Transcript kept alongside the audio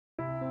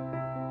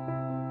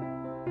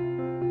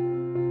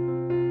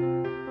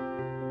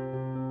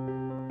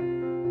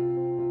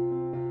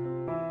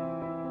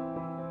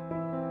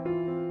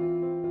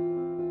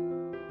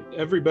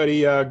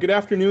Everybody, good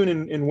afternoon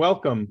and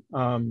welcome.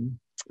 My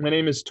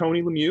name is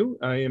Tony Lemieux.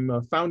 I am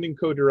a founding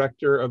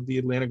co-director of the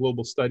Atlanta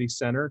Global Studies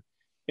Center,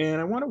 and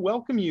I want to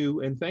welcome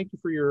you and thank you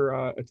for your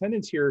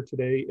attendance here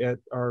today at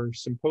our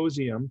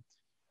symposium.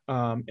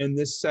 And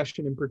this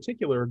session in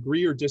particular,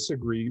 Agree or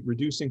Disagree,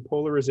 Reducing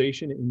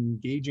Polarization and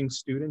Engaging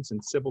Students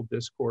in Civil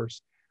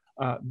Discourse.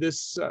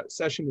 This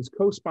session is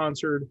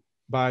co-sponsored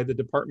by the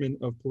Department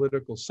of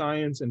Political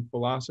Science and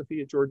Philosophy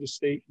at Georgia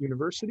State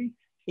University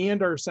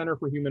and our Center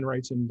for Human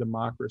Rights and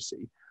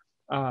Democracy.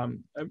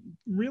 I'm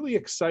really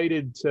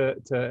excited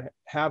to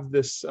have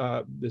this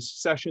this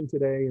session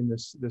today and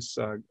this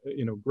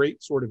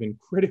great sort of and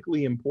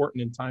critically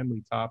important and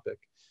timely topic.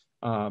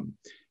 One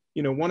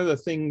of the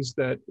things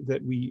that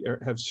we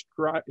have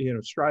strive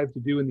to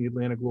do in the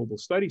Atlanta Global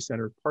Studies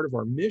Center, part of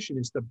our mission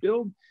is to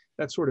build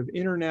that sort of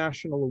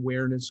international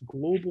awareness,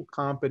 global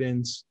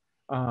competence,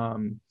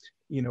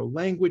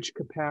 language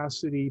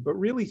capacity, but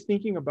really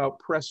thinking about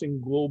pressing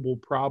global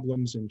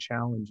problems and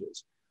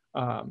challenges.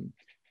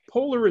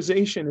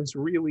 Polarization is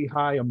really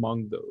high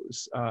among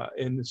those.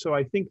 And so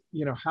I think,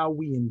 how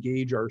we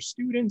engage our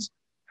students,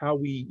 how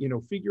we,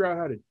 figure out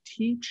how to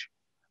teach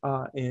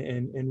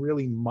and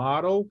really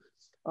model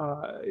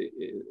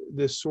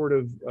this sort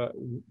of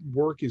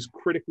work is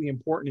critically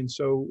important. And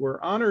so we're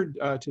honored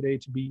today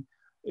to be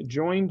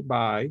joined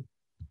by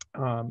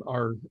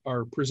our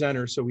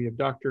presenters. So we have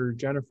Dr.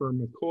 Jennifer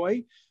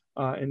McCoy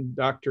and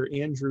Dr.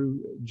 Andrew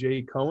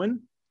J.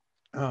 Cohen.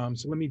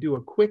 So let me do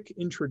a quick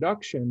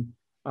introduction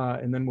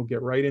and then we'll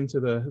get right into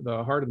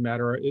the heart of the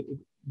matter.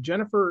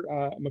 Jennifer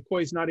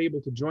McCoy is not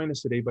able to join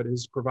us today, but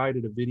has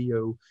provided a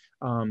video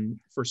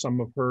for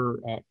some of her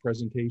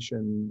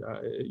presentation,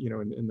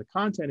 in the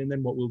content. And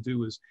then what we'll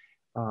do is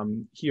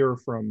hear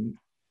from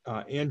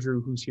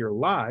Andrew, who's here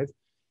live,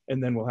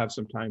 and then we'll have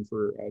some time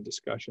for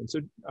discussion. So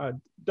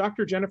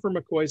Dr. Jennifer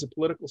McCoy is a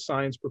political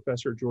science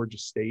professor at Georgia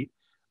State.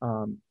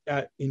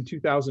 In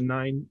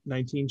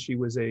 2019, she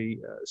was a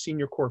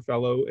senior core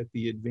fellow at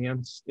the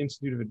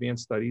Institute of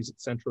Advanced Studies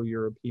at Central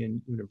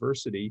European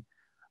University,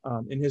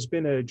 and has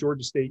been a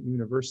Georgia State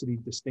University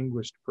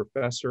distinguished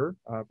professor.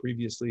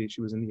 Previously, she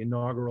was in the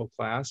inaugural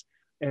class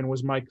and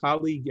was my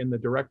colleague and the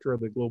director of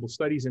the Global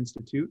Studies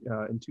Institute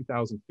in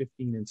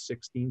 2015 and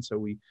 16. So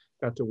we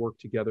got to work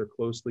together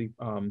closely.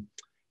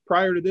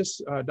 Prior to this,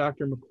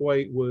 Dr.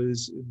 McCoy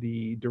was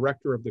the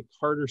director of the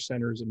Carter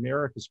Center's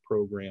Americas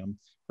program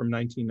from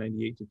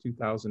 1998 to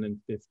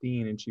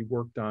 2015, and she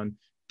worked on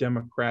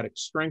democratic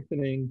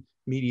strengthening,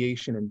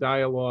 mediation and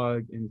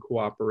dialogue, and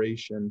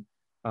cooperation.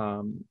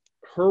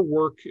 Her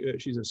work,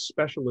 she's a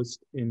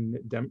specialist in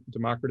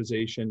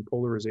democratization,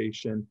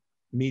 polarization,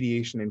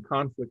 mediation, and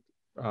conflict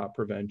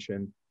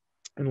prevention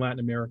in Latin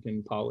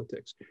American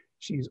politics.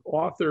 She's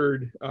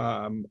authored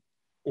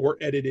or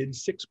edited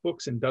 6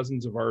 books and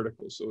dozens of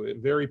articles, so a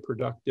very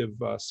productive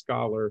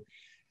scholar.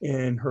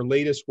 And her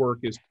latest work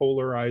is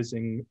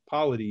Polarizing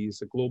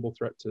Polities, a Global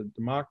Threat to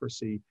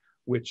Democracy,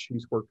 which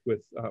she's worked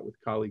with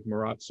colleague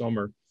Murat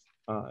Somer,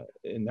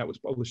 and that was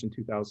published in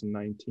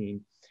 2019.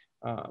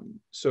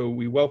 So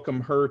we welcome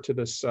her to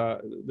this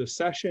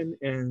session,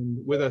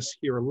 and with us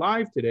here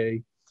live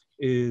today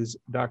is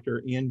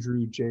Dr.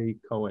 Andrew J.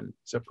 Cohen.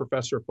 He's a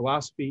professor of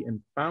philosophy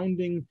and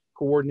founding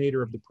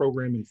coordinator of the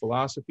program in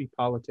philosophy,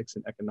 politics,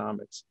 and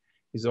economics.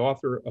 He's the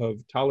author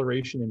of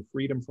Toleration and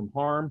Freedom from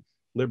Harm,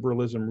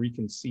 Liberalism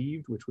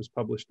Reconceived, which was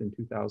published in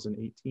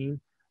 2018,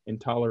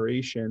 and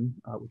Toleration,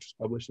 which was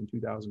published in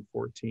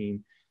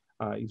 2014.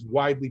 He's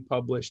widely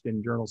published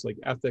in journals like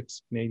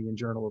Ethics, Canadian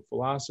Journal of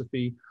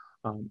Philosophy,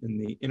 in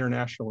the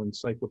International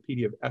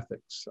Encyclopedia of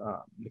Ethics,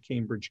 the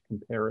Cambridge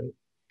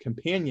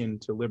Companion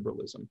to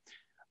Liberalism.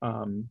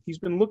 He's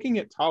been looking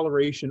at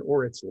toleration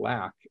or its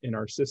lack in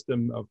our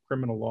system of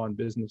criminal law and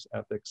business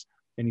ethics,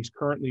 and he's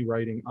currently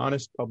writing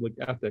Honest Public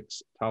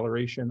Ethics,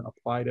 Toleration,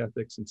 Applied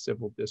Ethics, and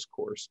Civil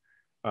Discourse,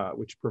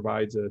 which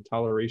provides a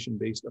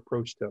toleration-based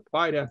approach to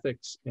applied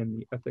ethics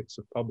and the ethics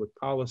of public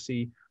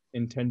policy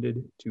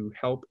intended to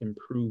help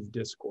improve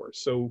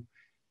discourse. So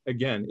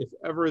again, if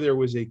ever there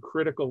was a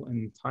critical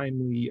and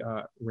timely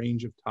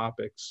range of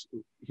topics,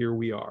 here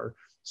we are.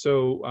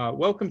 So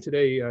welcome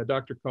today,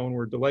 Dr. Cohen.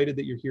 We're delighted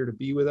that you're here to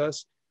be with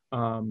us.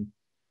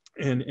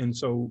 And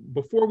so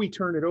before we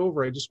turn it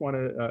over, I just want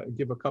to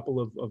give a couple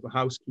of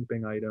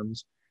housekeeping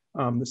items.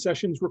 The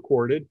session's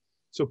recorded,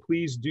 so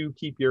please do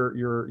keep your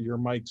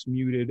mics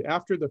muted.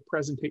 After the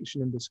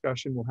presentation and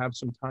discussion, we'll have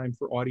some time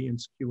for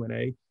audience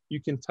Q&A. You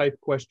can type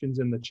questions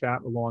in the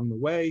chat along the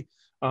way,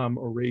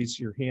 or raise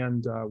your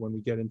hand when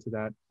we get into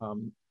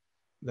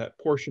that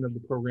portion of the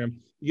program.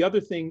 The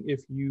other thing,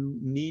 if you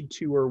need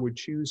to or would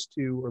choose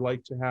to or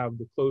like to have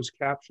the closed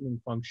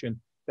captioning function,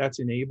 that's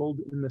enabled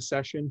in the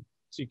session.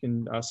 So you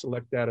can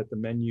select that at the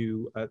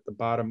menu at the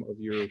bottom of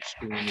your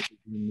screen if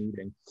you're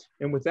meeting.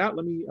 And with that,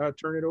 let me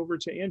turn it over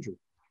to Andrew.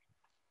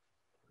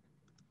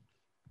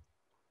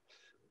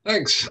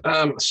 Thanks.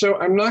 So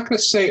I'm not going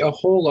to say a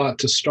whole lot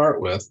to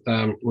start with.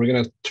 We're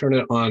going to turn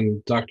it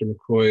on Dr.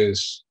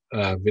 McCoy's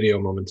video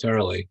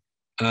momentarily.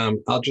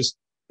 I'll just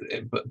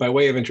but by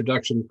way of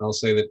introduction, I'll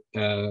say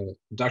that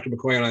Dr.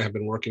 McCoy and I have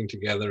been working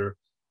together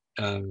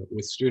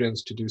with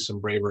students to do some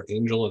Braver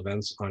Angel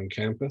events on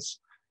campus.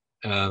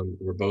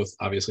 We're both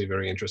obviously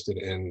very interested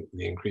in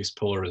the increased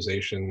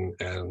polarization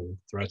and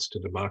threats to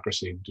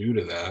democracy due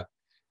to that.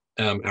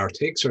 Our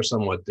takes are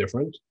somewhat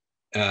different,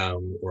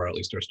 or at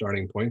least our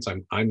starting points.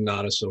 I'm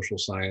not a social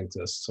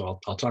scientist, so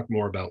I'll talk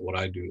more about what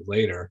I do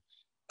later.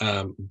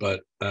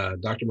 But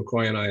Dr.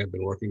 McCoy and I have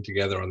been working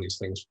together on these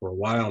things for a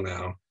while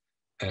now,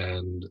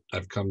 and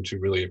I've come to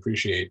really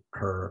appreciate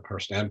her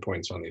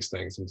standpoints on these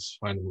things and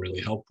find them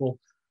really helpful.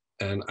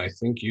 And I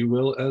think you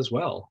will as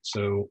well.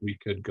 So we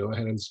could go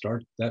ahead and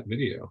start that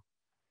video.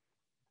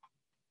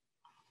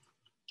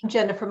 I'm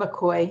Jennifer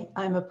McCoy.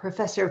 I'm a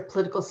professor of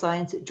political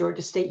science at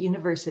Georgia State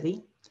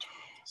University,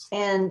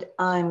 and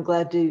I'm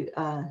glad to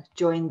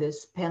join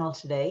this panel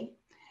today.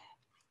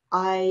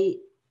 I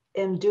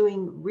am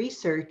doing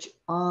research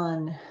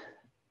on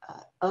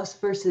us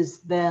versus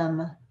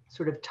them,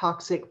 sort of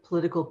toxic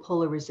political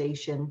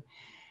polarization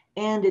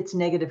and its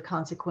negative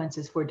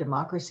consequences for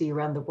democracy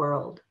around the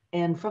world.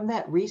 And from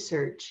that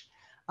research,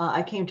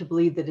 I came to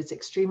believe that it's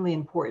extremely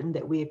important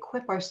that we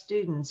equip our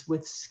students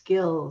with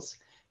skills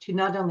to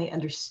not only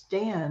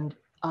understand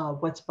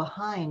what's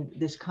behind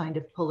this kind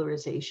of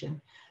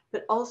polarization,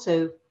 but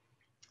also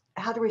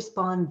how to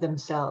respond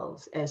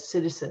themselves as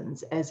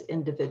citizens, as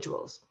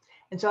individuals.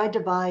 And so I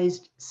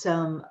devised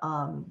some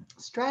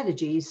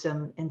strategies,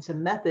 some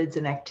methods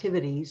and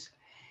activities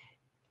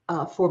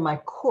for my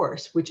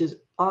course, which is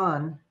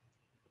on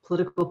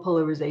political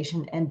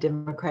polarization and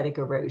democratic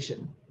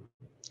erosion.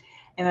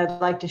 And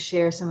I'd like to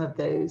share some of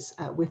those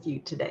with you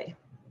today.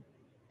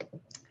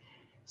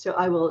 So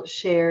I will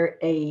share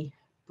a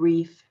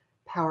brief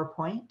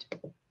PowerPoint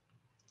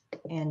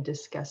and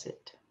discuss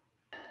it.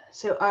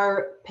 So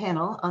our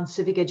panel on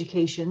civic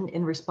education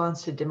in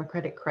response to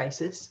democratic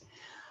crisis.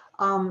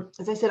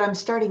 As I said, I'm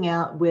starting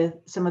out with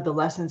some of the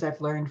lessons I've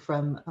learned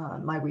from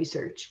my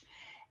research.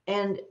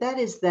 And that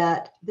is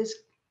that this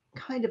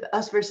kind of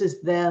us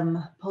versus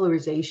them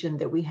polarization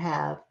that we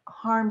have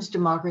harms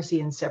democracy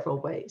in several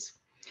ways.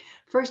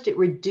 First, it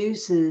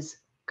reduces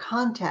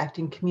contact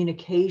and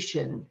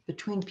communication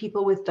between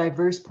people with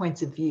diverse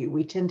points of view.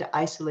 We tend to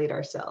isolate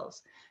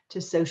ourselves,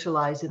 to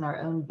socialize in our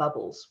own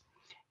bubbles.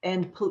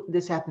 And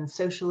this happens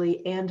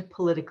socially and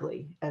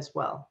politically as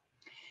well.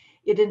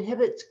 It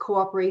inhibits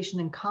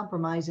cooperation and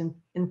compromise in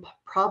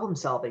problem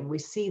solving. We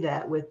see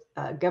that with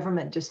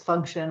government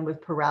dysfunction,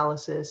 with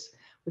paralysis,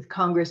 with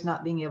Congress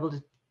not being able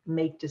to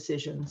make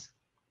decisions.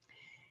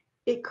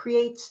 It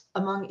creates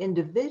among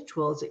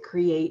individuals, it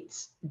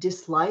creates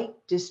dislike,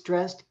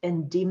 distrust,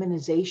 and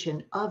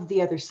demonization of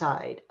the other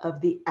side,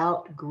 of the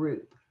out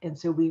group. And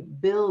so we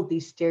build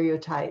these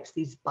stereotypes,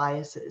 these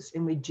biases,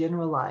 and we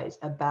generalize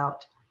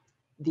about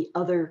the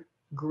other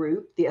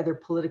group, the other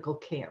political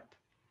camp.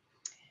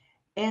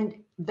 And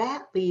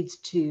that leads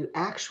to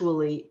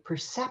actually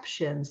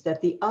perceptions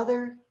that the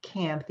other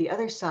camp, the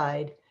other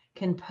side,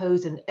 can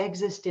pose an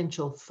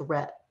existential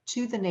threat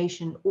to the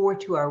nation or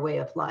to our way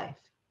of life.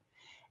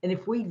 And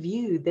if we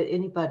view that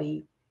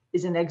anybody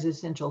is an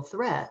existential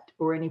threat,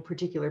 or any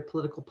particular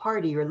political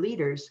party or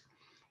leaders,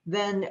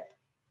 then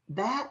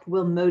that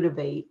will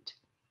motivate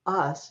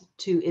us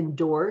to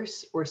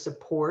endorse or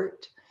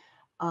support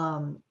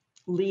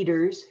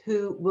leaders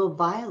who will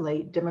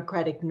violate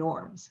democratic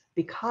norms,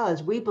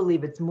 because we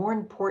believe it's more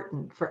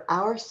important for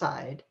our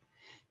side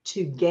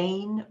to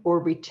gain or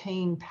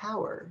retain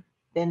power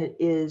than it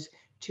is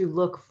to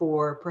look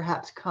for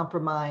perhaps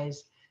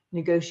compromise,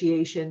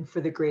 negotiation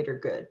for the greater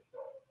good.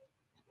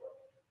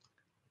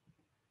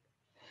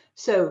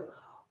 So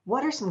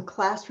what are some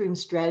classroom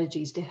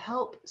strategies to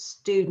help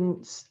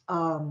students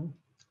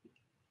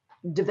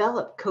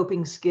develop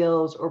coping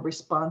skills or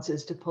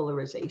responses to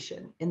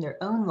polarization in their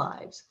own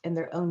lives and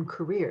their own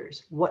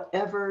careers,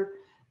 whatever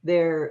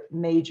their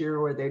major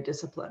or their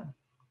discipline?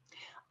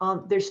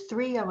 There's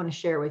three I want to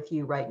share with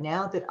you right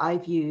now that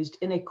I've used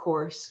in a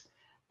course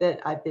that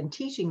I've been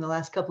teaching the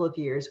last couple of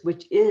years,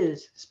 which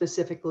is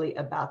specifically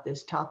about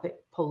this topic,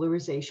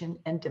 polarization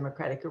and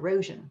democratic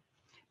erosion.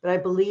 But I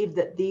believe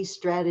that these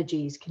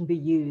strategies can be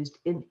used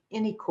in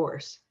any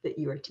course that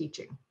you are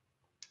teaching.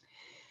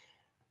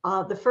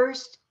 The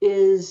first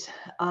is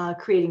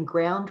creating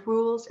ground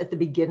rules at the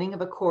beginning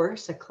of a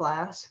course, a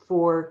class,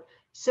 for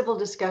civil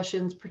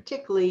discussions,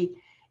 particularly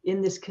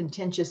in this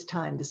contentious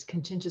time, this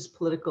contentious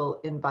political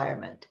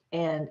environment.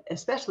 And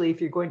especially if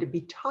you're going to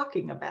be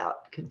talking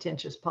about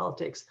contentious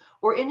politics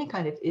or any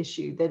kind of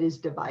issue that is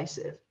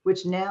divisive,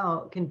 which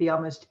now can be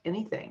almost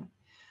anything,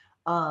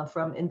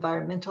 from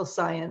environmental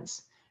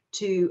science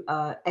to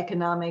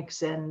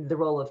economics and the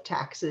role of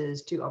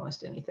taxes to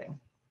almost anything.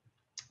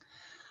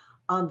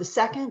 The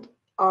second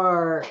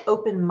are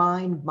open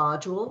mind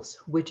modules,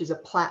 which is a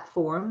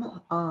platform,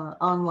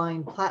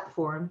 online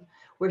platform,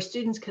 where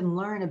students can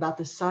learn about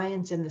the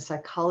science and the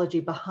psychology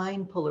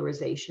behind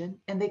polarization,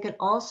 and they can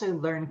also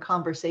learn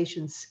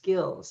conversation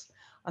skills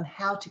on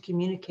how to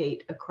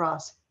communicate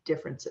across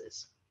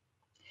differences.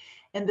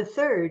 And the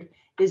third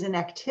is an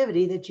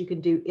activity that you can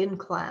do in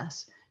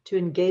class to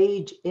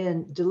engage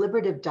in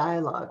deliberative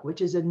dialogue,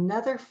 which is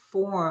another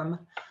form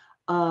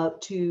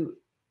to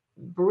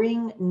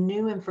bring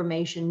new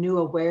information, new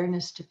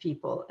awareness to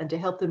people, and to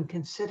help them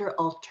consider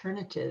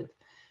alternative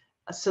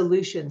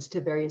solutions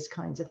to various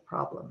kinds of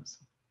problems.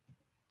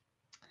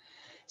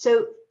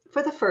 So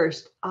for the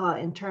first,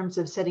 in terms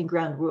of setting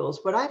ground rules,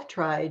 what I've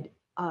tried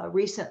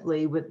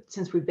recently,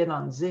 since we've been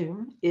on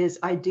Zoom, is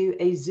I do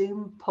a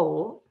Zoom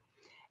poll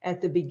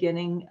at the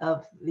beginning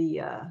of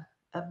the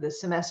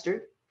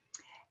semester,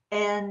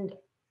 and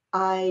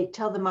I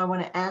tell them I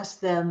want to ask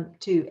them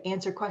to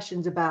answer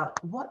questions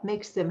about what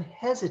makes them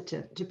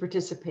hesitant to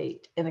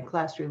participate in a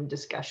classroom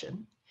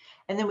discussion.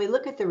 And then we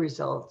look at the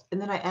results,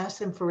 and then I ask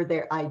them for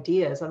their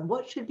ideas on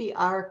what should be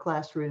our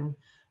classroom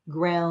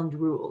ground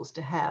rules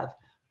to have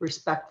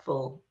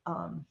respectful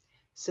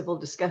civil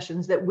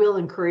discussions that will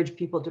encourage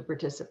people to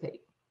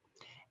participate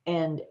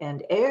and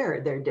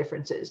air their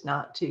differences,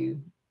 not to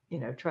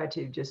try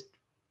to just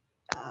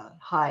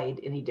hide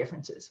any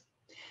differences.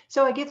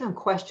 So I give them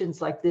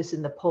questions like this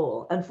in the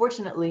poll.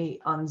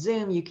 Unfortunately, on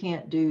Zoom, you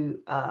can't do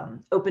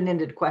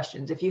open-ended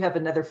questions. If you have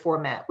another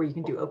format where you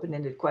can do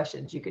open-ended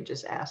questions, you could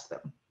just ask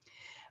them.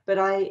 But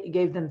I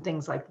gave them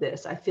things like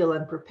this. I feel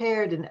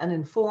unprepared and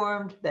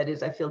uninformed. That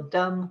is, I feel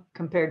dumb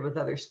compared with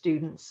other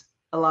students.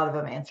 A lot of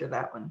them answer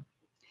that one.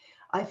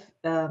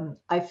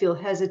 I feel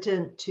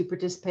hesitant to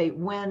participate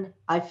when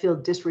I feel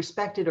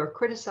disrespected or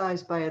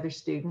criticized by other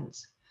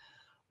students,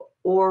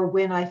 or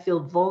when I feel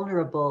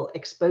vulnerable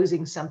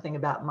exposing something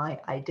about my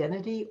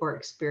identity or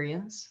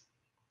experience,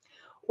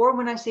 or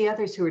when I see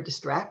others who are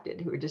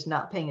distracted, who are just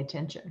not paying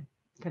attention,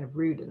 kind of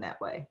rude in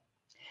that way.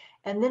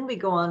 And then we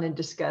go on and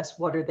discuss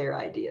what are their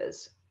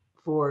ideas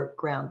for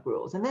ground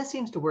rules. And that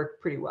seems to work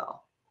pretty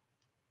well.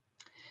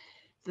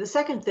 The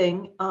second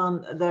thing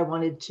that I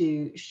wanted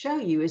to show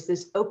you is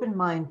this Open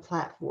Mind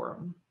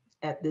platform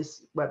at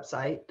this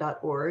website,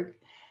 .org.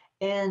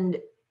 And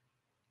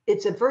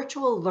it's a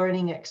virtual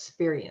learning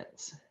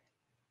experience.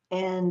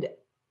 And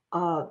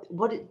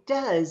what it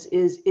does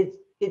is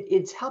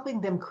it's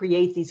helping them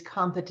create these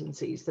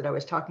competencies that I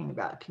was talking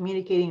about,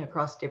 communicating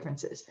across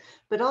differences,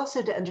 but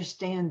also to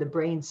understand the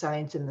brain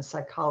science and the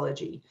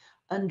psychology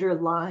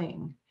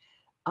underlying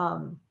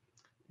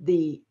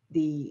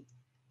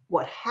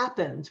what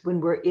happens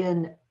when we're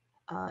in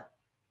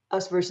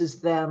us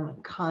versus them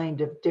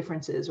kind of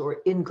differences, or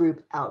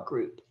in-group,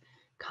 out-group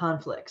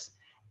conflicts,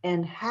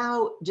 and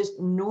how just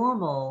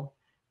normal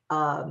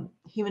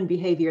human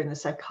behavior and the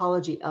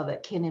psychology of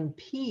it can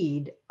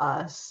impede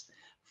us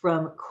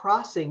from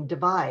crossing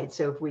divides.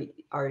 So if we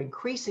are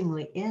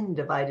increasingly in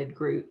divided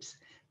groups,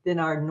 then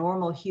our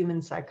normal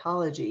human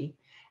psychology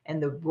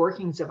and the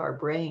workings of our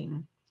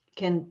brain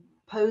can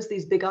pose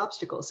these big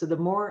obstacles. So the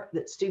more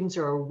that students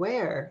are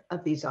aware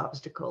of these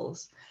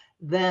obstacles,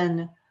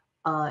 then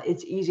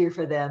it's easier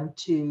for them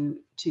to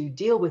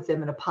deal with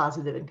them in a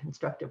positive and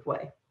constructive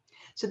way.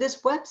 So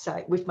this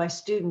website, which my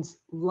students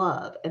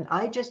love, and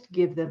I just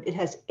give them, it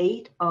has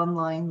 8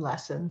 online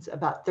lessons,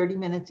 about 30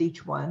 minutes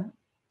each one.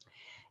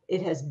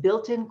 It has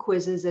built-in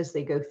quizzes as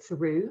they go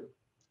through.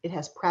 It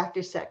has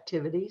practice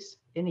activities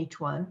in each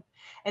one.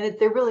 And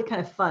they're really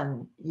kind of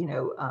fun,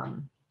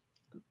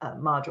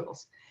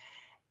 modules.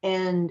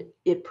 And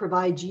it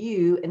provides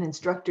you an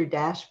instructor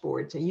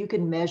dashboard, so you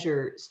can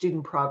measure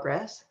student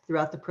progress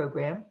throughout the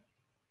program.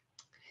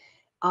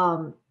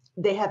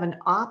 They have an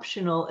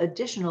optional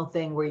additional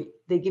thing where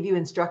they give you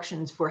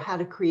instructions for how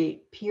to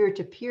create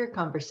peer-to-peer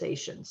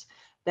conversations.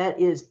 That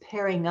is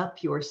pairing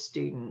up your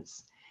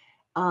students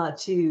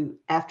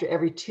after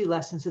every 2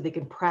 lessons so they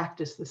can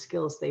practice the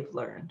skills they've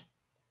learned.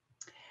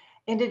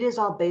 And it is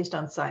all based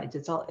on science.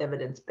 It's all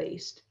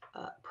evidence-based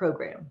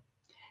program.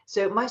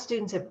 So my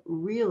students have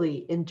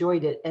really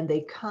enjoyed it, and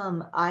they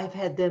come, I've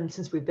had them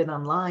since we've been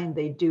online,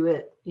 they do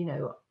it,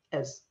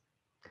 as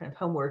kind of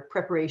homework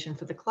preparation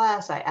for the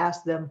class. I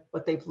ask them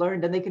what they've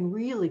learned, and they can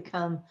really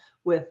come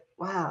with,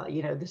 wow,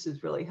 this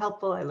is really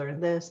helpful. I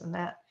learned this and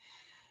that.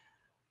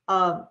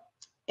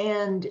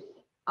 And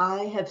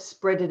I have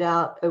spread it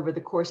out over the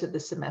course of the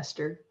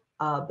semester,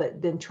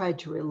 but then tried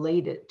to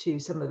relate it to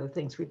some of the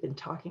things we've been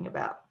talking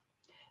about.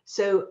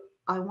 So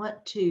I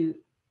want to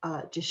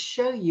just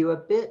show you a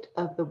bit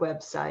of the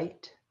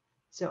website.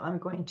 So I'm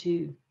going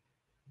to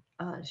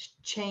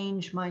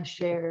change my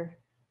share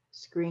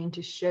screen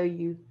to show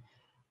you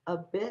a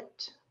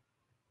bit.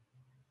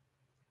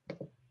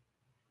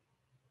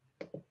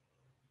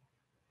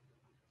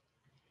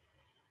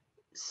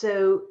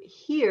 So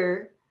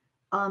here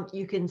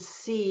you can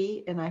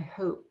see, and I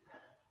hope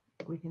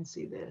we can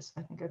see this.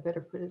 I think I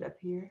better put it up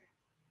here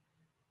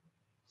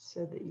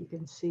so that you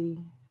can see,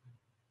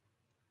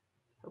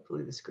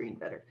 hopefully the screen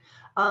better.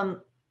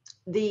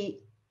 The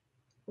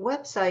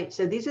website,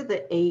 so these are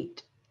the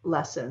 8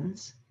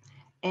 lessons.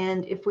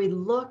 And if we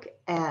look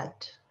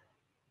at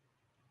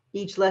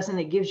each lesson,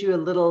 it gives you a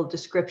little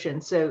description.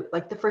 So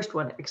like the first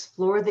one,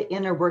 explore the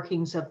inner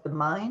workings of the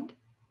mind.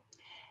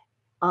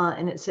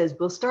 And it says,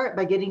 we'll start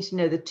by getting to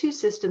know the 2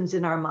 systems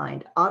in our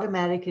mind,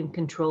 automatic and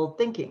controlled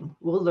thinking.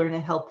 We'll learn a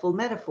helpful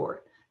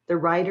metaphor, the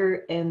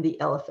rider and the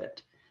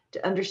elephant.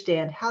 to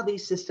understand how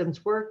these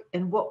systems work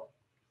and what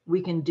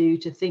we can do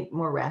to think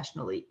more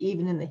rationally,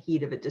 even in the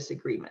heat of a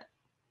disagreement.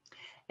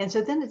 And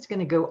so then it's going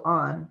to go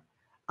on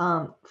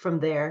from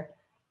there.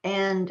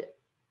 And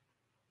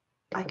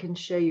I can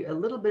show you a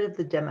little bit of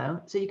the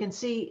demo. So you can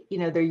see,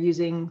 they're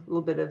using a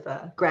little bit of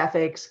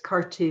graphics,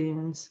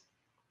 cartoons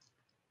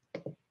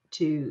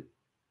to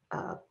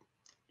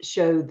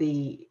show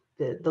the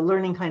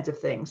learning kinds of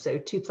things. So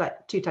two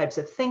types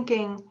of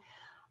thinking,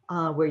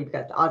 where you've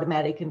got the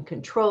automatic and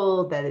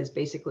controlled, that is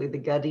basically the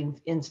gut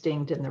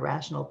instinct and the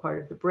rational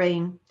part of the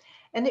brain.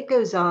 And it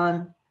goes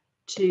on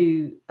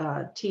to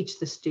teach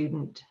the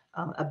student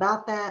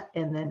about that,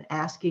 and then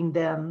asking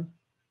them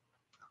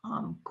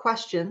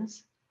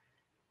questions.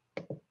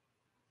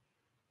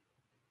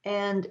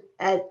 And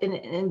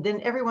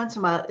then every once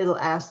in a while, it'll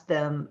ask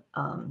them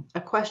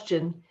a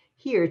question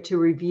here to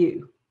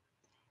review.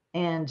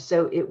 And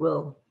so it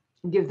will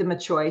give them a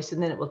choice,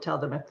 and then it will tell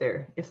them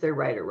if they're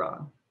right or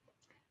wrong.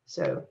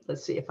 So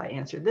let's see if I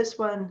answer this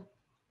one.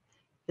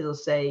 It'll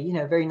say,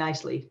 very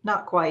nicely,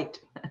 not quite,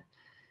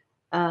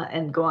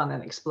 and go on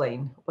and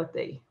explain what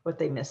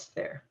they missed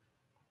there.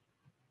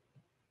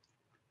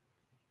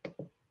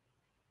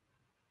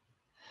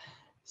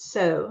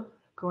 So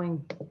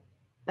going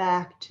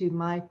back to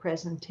my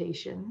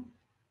presentation.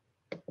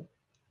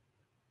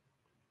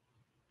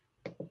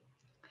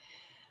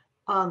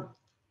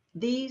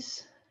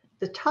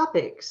 The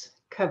topics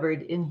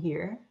covered in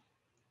here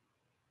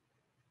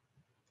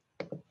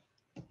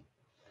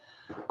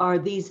are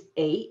these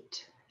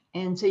 8.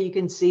 And so you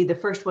can see the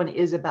first one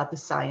is about the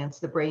science,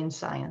 the brain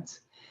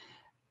science.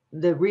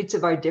 The roots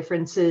of our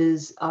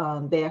differences,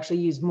 they actually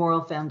use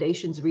moral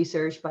foundations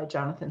research by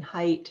Jonathan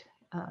Haidt,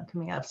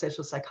 coming out of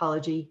social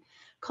psychology.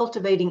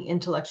 Cultivating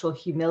intellectual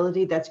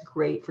humility, that's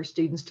great for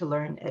students to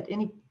learn at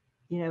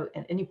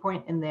any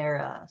point in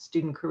their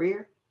student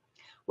career.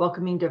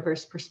 Welcoming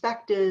diverse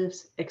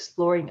perspectives,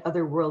 exploring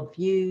other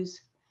worldviews,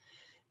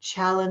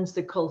 challenge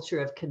the culture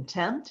of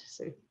contempt,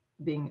 so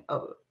being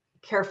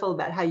careful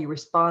about how you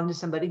respond to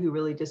somebody who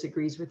really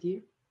disagrees with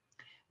you,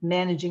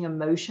 managing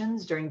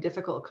emotions during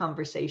difficult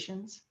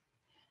conversations,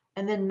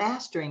 and then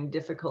mastering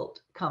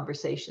difficult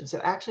conversations. So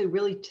actually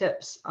really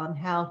tips on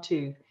how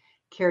to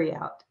carry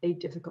out a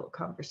difficult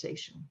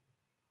conversation.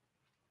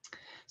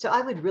 So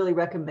I would really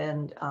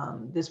recommend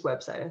this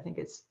website. I think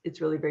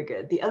it's really very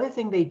good. The other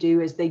thing they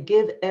do is they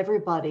give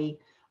everybody,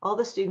 all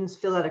the students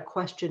fill out a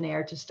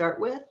questionnaire to start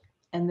with,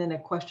 and then a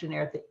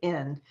questionnaire at the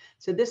end.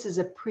 So this is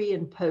a pre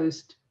and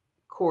post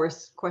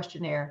course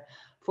questionnaire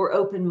for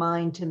Open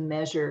Mind to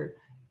measure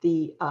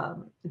the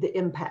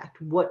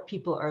impact, what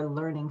people are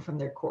learning from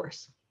their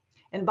course.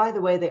 And by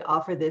the way, they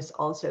offer this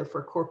also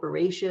for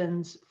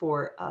corporations,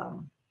 for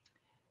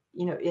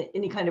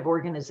any kind of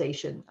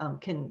organization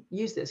can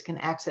use this, can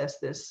access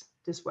this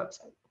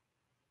website.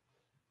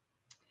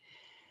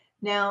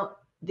 Now,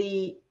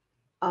 the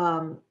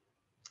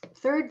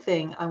third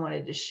thing I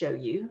wanted to show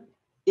you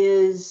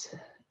is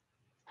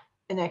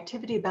an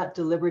activity about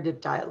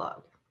deliberative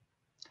dialogue.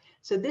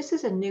 So this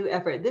is a new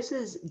effort. This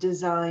is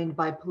designed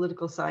by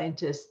political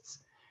scientists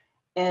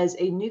as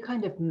a new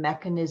kind of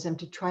mechanism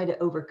to try to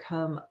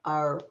overcome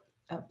our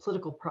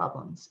political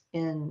problems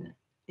in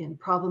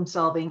problem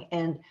solving,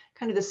 and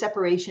kind of the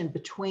separation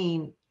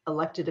between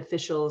elected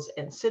officials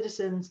and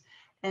citizens,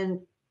 and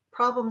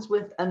problems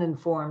with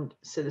uninformed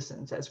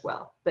citizens as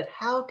well. But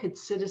how could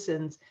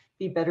citizens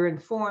be better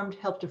informed,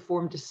 help to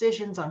form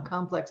decisions on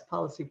complex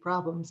policy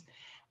problems,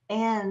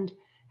 and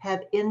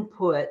have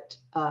input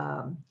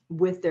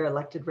with their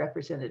elected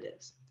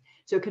representatives?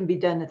 So it can be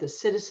done at the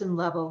citizen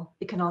level.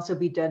 It can also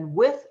be done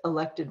with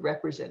elected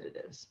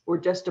representatives, or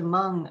just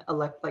among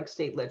like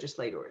state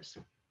legislators.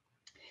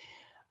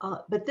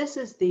 But this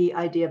is the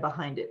idea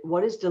behind it.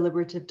 What is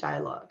deliberative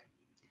dialogue?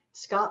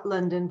 Scott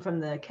London from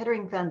the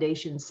Kettering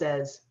Foundation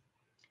says,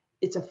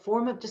 it's a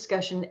form of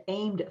discussion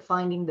aimed at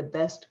finding the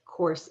best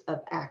course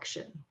of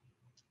action.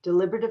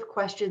 Deliberative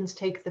questions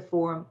take the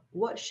form,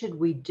 what should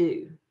we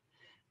do?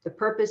 The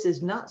purpose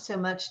is not so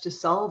much to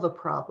solve a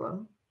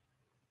problem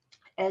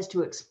as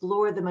to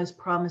explore the most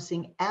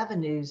promising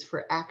avenues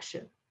for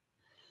action.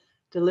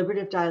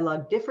 Deliberative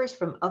dialogue differs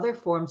from other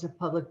forms of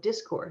public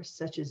discourse,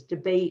 such as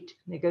debate,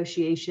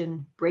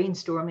 negotiation,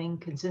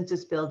 brainstorming,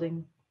 consensus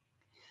building,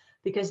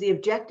 because the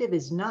objective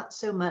is not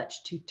so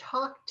much to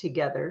talk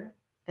together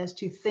as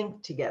to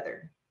think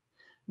together,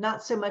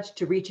 not so much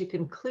to reach a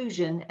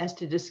conclusion as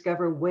to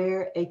discover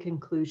where a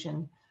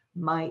conclusion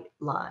might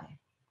lie.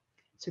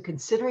 So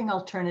considering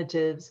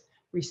alternatives,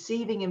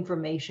 receiving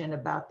information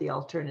about the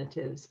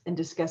alternatives, and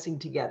discussing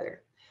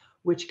together,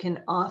 which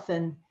can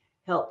often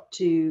help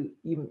to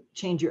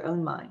change your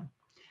own mind.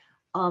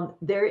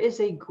 There is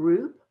a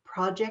group,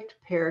 Project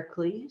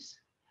Pericles,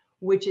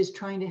 which is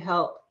trying to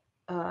help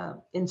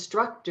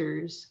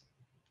instructors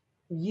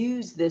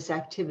use this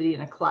activity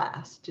in a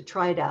class to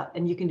try it out,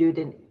 and you can do it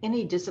in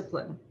any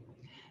discipline.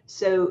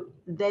 So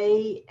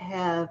they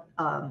have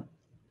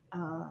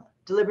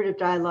deliberative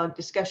dialogue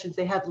discussions.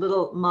 They have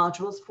little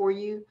modules for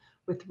you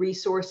with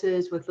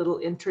resources, with little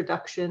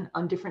introduction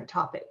on different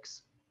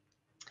topics.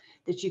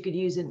 that you could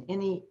use in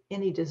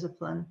any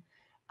discipline,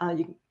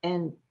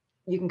 and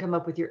you can come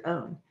up with your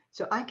own.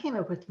 So I came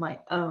up with my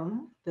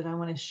own that I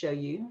want to show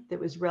you that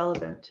was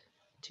relevant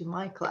to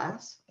my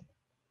class.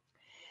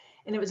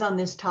 And it was on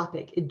this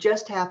topic. It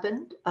just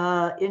happened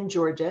in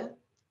Georgia.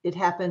 It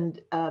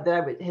happened that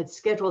I had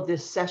scheduled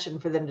this session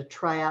for them to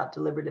try out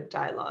deliberative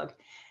dialogue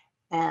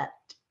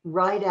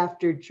right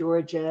after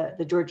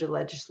the Georgia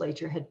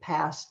legislature had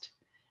passed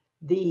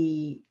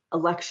the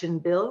election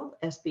bill,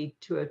 SB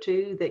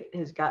 202, that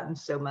has gotten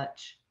so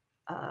much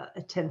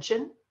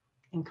attention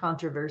and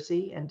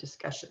controversy and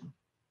discussion.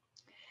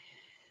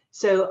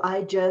 So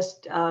I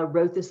just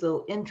wrote this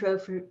little intro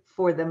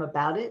for them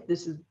about it.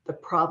 This is the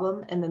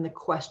problem and then the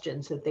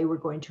questions that they were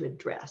going to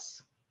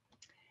address.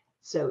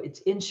 So it's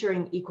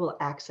ensuring equal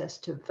access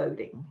to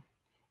voting.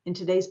 In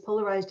today's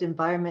polarized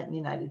environment in the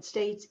United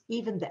States,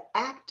 even the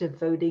act of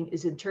voting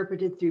is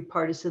interpreted through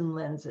partisan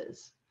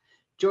lenses.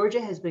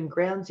 Georgia has been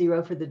ground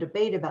zero for the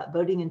debate about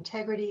voting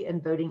integrity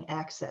and voting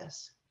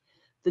access.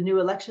 The new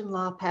election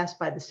law passed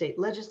by the state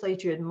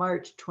legislature in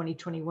March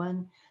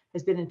 2021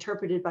 has been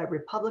interpreted by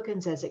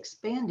Republicans as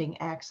expanding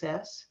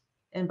access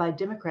and by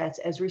Democrats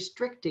as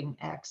restricting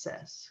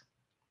access.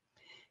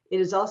 It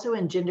has also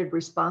engendered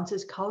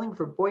responses calling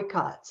for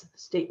boycotts,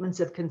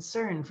 statements of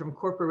concern from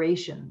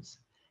corporations,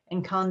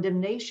 and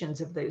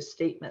condemnations of those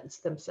statements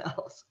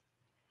themselves.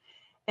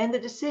 And the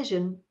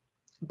decision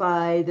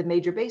by the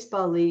Major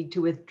Baseball League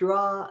to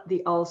withdraw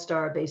the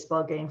All-Star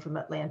baseball game from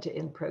Atlanta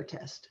in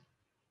protest.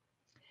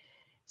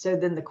 So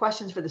then the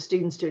questions for the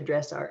students to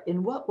address are,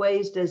 in what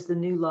ways does the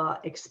new law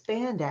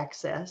expand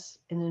access,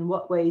 and in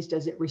what ways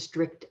does it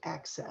restrict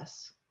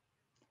access?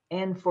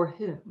 And for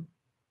whom?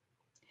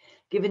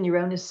 Given your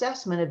own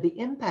assessment of the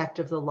impact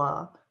of the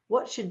law,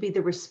 what should be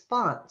the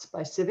response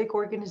by civic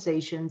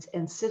organizations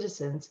and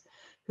citizens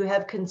who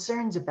have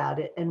concerns about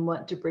it and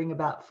want to bring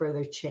about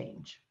further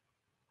change?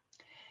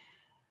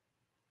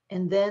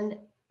 And then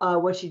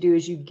what you do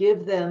is you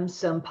give them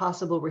some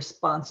possible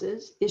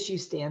responses, issue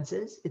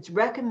stances. It's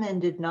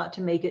recommended not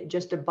to make it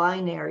just a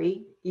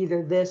binary,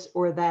 either this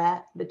or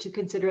that, but to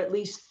consider at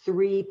least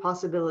 3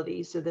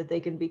 possibilities so that they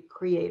can be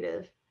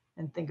creative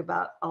and think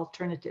about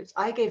alternatives.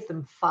 I gave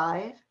them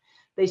 5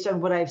 based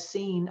on what I've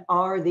seen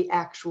are the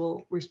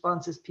actual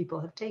responses people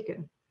have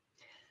taken.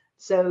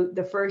 So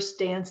the first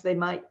stance they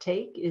might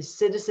take is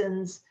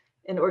citizens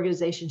and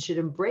organizations should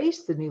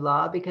embrace the new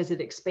law because it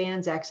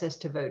expands access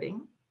to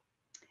voting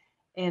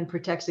and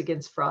protects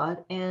against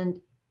fraud and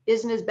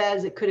isn't as bad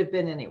as it could have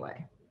been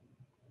anyway.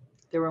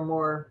 There were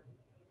more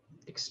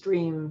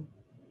extreme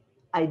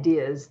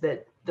ideas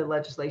that the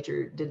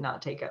legislature did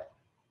not take up.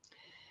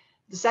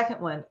 The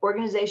second one,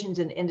 organizations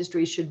and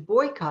industries should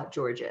boycott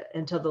Georgia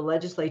until the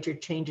legislature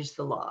changes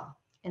the law,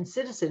 and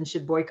citizens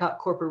should boycott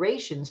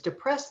corporations to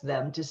press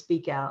them to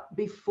speak out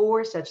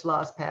before such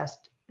laws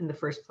passed in the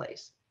first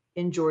place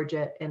in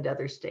Georgia and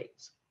other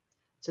states.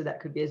 So that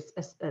could be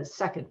a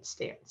second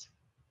stance.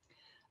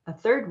 A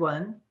third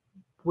one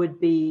would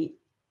be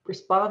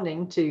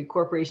responding to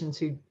corporations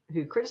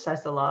who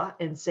criticize the law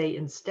and say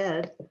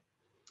instead,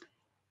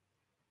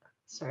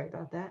 sorry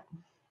about that,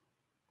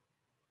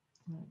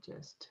 I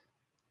just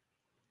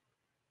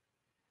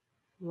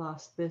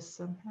lost this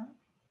somehow.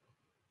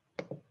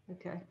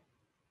 Okay.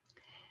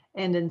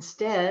 And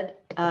instead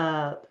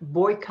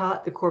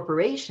boycott the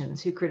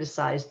corporations who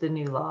criticize the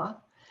new law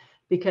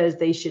because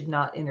they should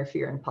not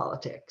interfere in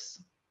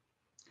politics.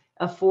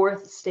 A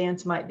fourth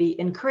stance might be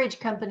encourage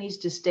companies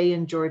to stay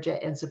in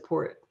Georgia and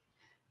support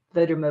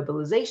voter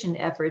mobilization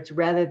efforts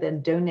rather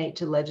than donate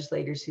to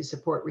legislators who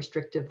support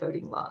restrictive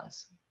voting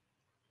laws.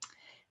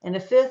 And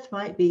a fifth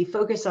might be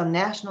focus on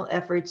national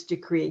efforts to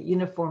create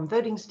uniform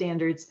voting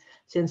standards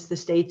since the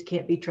states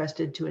can't be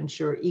trusted to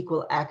ensure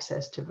equal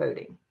access to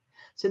voting.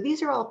 So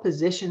these are all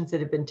positions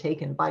that have been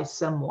taken by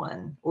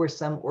someone or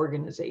some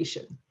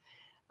organization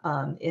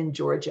in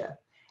Georgia.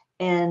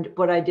 And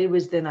what I did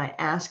was then I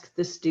asked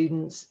the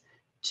students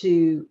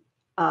to,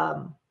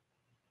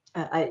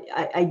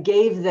 I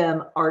gave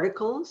them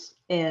articles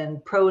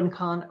and pro and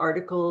con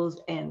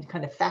articles and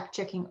kind of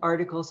fact-checking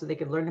articles so they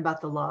could learn about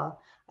the law.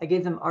 I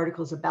gave them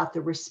articles about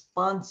the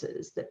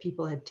responses that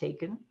people had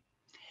taken.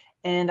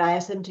 And I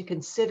asked them to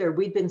consider,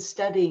 we'd been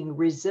studying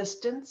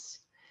resistance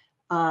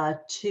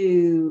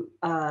to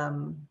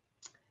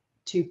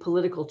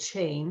political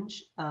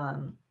change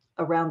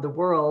around the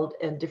world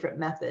and different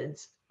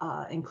methods,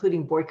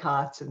 including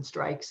boycotts and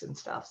strikes and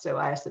stuff. So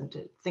I asked them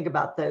to think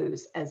about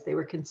those as they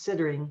were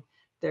considering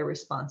their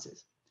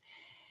responses.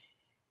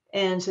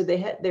 And so they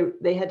had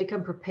to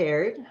come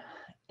prepared,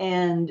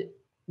 and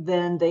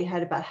then they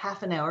had about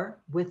half an hour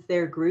with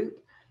their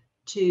group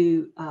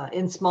to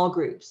in small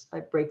groups. I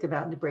break them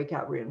out into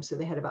breakout rooms. So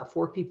they had about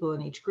 4 people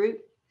in each group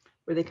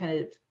where they kind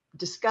of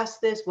discuss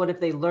this. What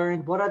have they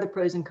learned? What are the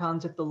pros and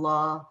cons of the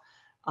law?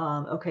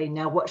 Okay,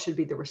 now what should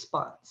be the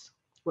response?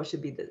 What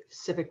should be the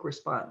civic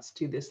response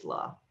to this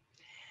law?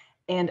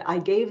 And I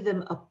gave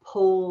them a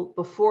poll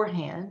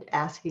beforehand,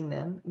 asking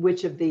them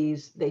which of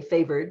these they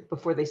favored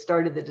before they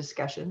started the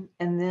discussion.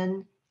 And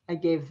then I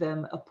gave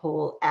them a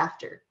poll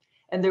after.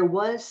 And there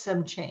was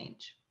some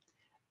change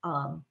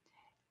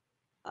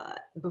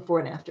before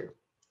and after.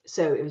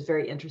 So it was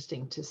very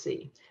interesting to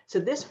see. So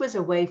this was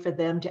a way for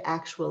them to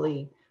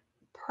actually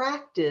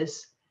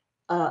practice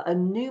a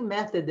new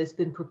method that's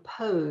been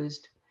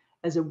proposed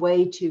as a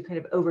way to kind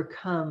of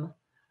overcome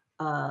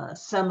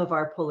some of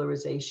our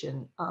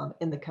polarization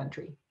in the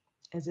country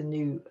as a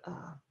new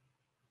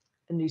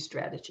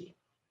strategy.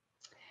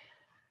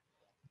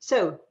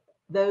 So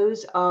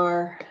those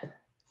are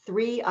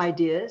 3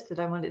 ideas that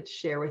I wanted to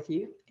share with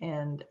you,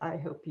 and I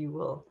hope you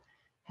will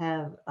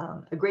have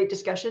a great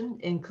discussion,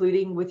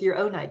 including with your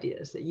own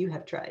ideas that you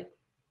have tried.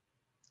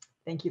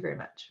 Thank you very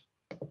much.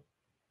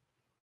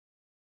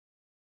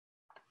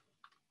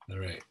 All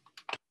right.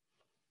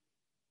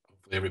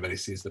 Hopefully everybody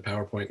sees the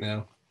PowerPoint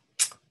now.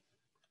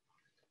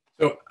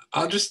 So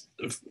I'll just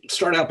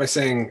start out by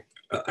saying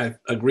I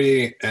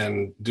agree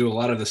and do a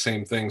lot of the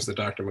same things that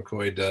Dr.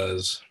 McCoy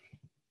does.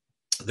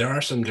 There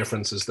are some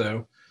differences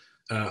though,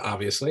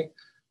 obviously.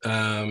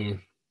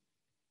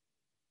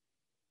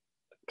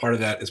 Part of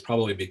that is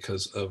probably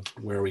because of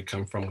where we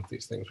come from with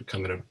these things. We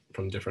come at it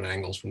from different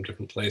angles, from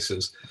different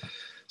places.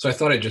 So I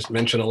thought I'd just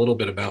mention a little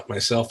bit about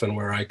myself and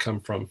where I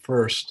come from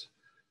first.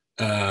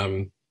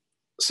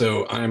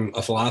 So I'm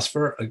a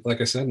philosopher,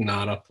 like I said,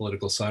 not a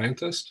political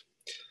scientist.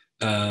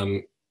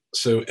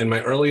 So, and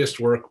my earliest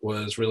work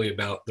was really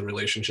about the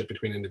relationship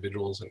between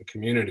individuals and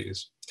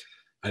communities.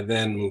 I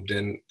then moved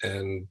in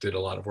and did a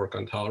lot of work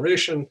on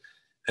toleration.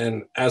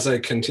 And as I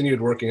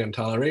continued working on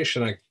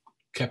toleration, I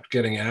kept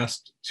getting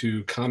asked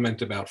to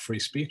comment about free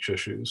speech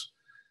issues.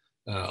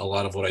 A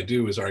lot of what I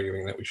do is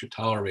arguing that we should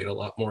tolerate a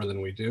lot more than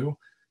we do.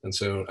 And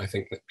so I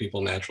think that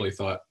people naturally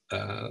thought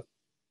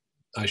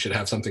I should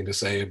have something to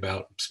say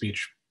about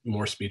speech,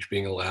 more speech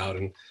being allowed,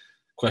 and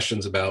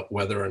questions about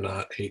whether or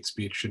not hate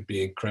speech should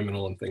be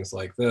criminal and things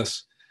like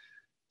this.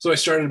 So I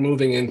started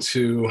moving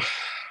into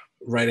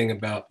writing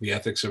about the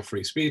ethics of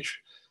free speech,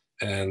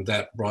 and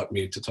that brought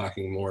me to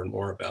talking more and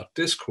more about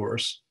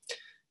discourse.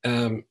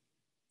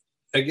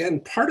 Again,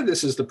 part of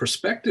this is the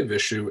perspective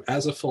issue.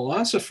 As a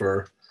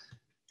philosopher,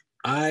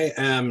 I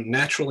am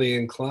naturally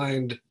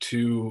inclined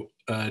to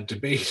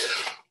debate,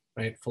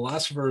 right?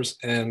 Philosophers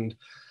and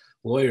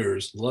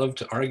lawyers love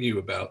to argue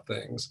about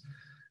things.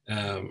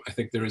 I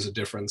think there is a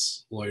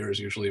difference. Lawyers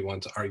usually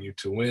want to argue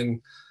to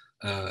win.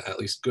 At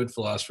least good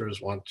philosophers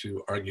want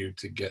to argue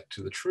to get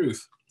to the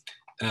truth.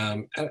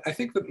 And I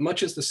think that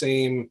much the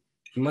same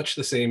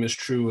is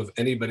true of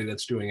anybody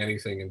that's doing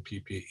anything in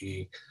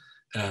PPE.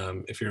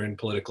 If you're in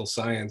political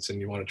science and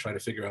you want to try to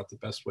figure out the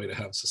best way to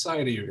have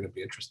society, you're going to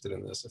be interested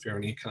in this. If you're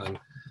in econ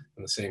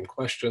and the same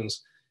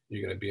questions,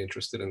 you're going to be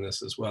interested in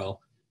this as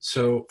well.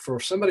 So for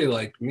somebody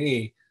like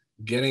me,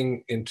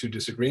 getting into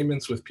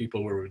disagreements with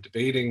people where we're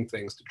debating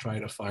things to try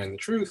to find the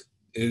truth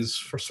is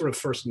for sort of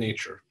first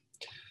nature.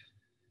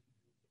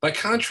 By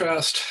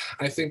contrast,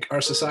 I think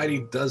our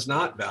society does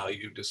not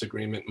value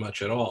disagreement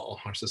much at all.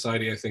 Our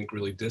society, I think,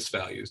 really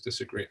disvalues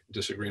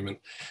disagreement.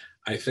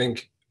 I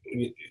think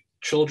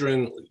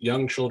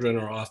young children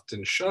are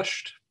often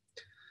shushed.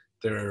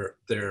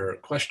 Their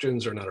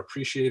questions are not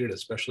appreciated,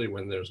 especially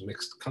when there's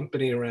mixed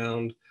company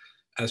around.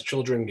 As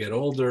children get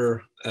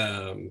older,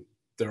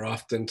 they're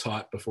often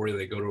taught before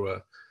they go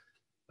to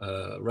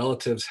a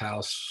relative's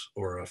house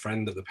or a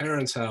friend of the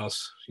parents'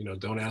 house,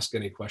 don't ask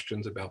any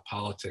questions about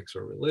politics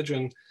or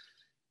religion.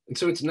 And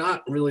so it's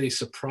not really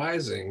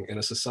surprising in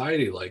a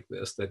society like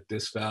this that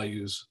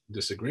disvalues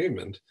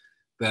disagreement,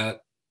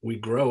 that we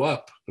grow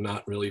up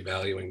not really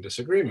valuing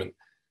disagreement.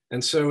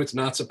 And so it's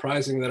not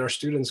surprising that our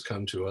students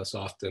come to us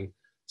often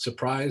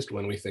surprised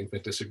when we think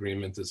that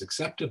disagreement is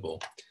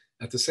acceptable.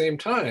 At the same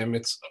time,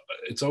 it's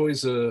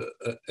always an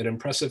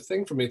impressive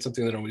thing for me. It's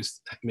something that always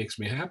makes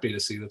me happy to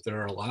see that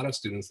there are a lot of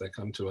students that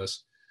come to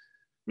us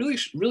really,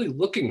 really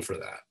looking for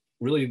that,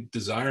 really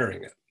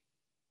desiring it.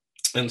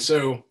 And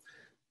so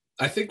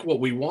I think what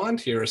we want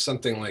here is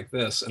something like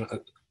this, and a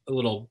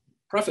little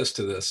preface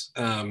to this.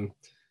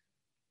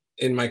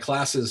 In my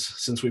classes,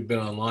 since we've been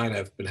online,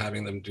 I've been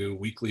having them do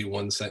weekly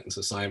one-sentence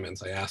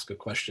assignments. I ask a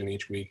question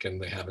each week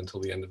and they have until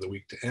the end of the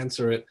week to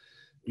answer it,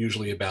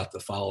 usually about the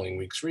following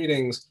week's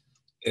readings.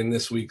 In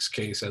this week's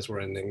case, as we're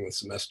ending the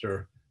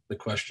semester, the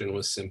question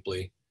was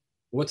simply,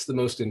 what's the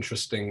most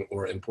interesting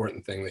or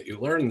important thing that you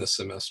learned this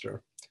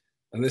semester?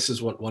 And this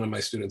is what one of my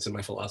students in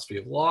my philosophy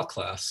of law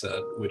class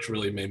said, which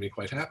really made me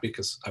quite happy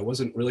because I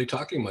wasn't really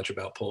talking much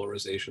about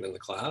polarization in the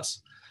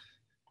class.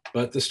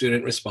 But the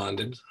student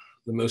responded,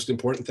 the most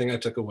important thing I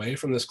took away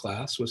from this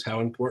class was how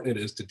important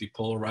it is to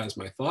depolarize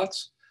my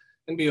thoughts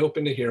and be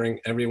open to hearing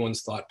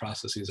everyone's thought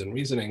processes and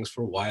reasonings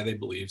for why they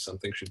believe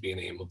something should be an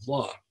aim of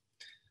law.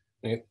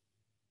 Right?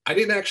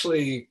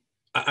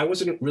 I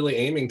wasn't really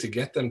aiming to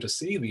get them to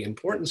see the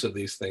importance of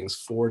these things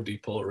for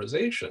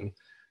depolarization.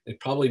 It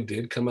probably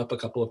did come up a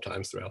couple of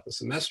times throughout the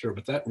semester,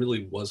 but that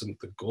really wasn't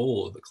the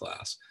goal of the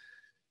class.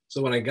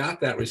 So when I got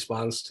that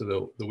response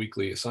to the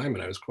weekly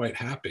assignment, I was quite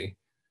happy.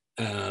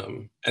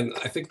 And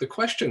I think the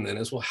question then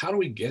is, well, how do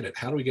we get it?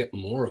 How do we get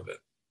more of it?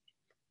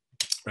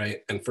 right?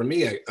 And for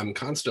me, I'm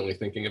constantly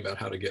thinking about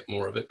how to get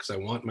more of it because I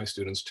want my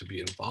students to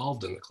be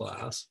involved in the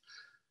class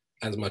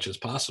as much as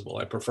possible.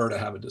 I prefer to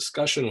have a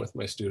discussion with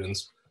my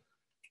students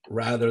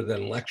rather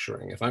than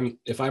lecturing.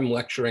 If I'm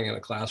lecturing in a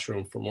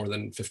classroom for more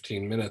than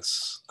 15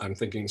 minutes, I'm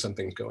thinking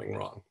something's going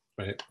wrong,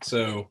 right?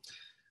 So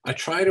I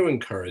try to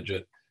encourage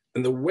it.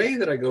 And the way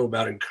that I go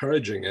about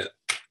encouraging it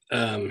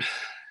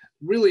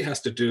really has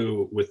to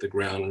do with the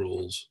ground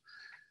rules,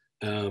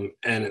 and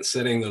it's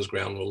setting those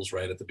ground rules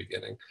right at the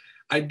beginning.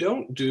 I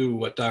don't do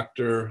what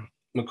Dr.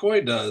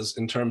 McCoy does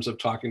in terms of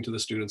talking to the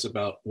students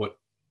about what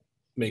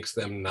makes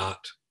them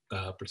not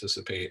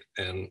participate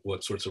and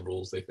what sorts of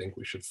rules they think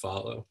we should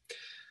follow.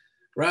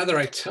 Rather,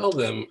 I tell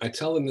them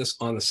this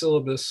on the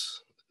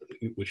syllabus,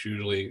 which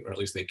usually, or at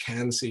least they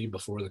can see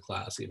before the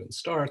class even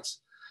starts.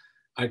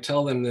 I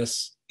tell them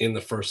this in the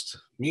first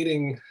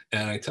meeting,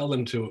 and I tell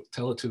it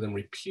to them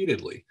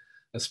repeatedly,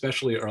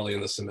 especially early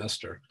in the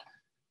semester.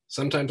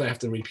 Sometimes I have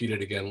to repeat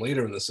it again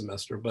later in the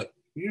semester, but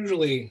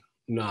usually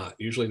not.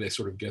 Usually they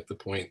sort of get the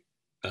point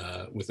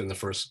within the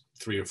first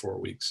 3 or 4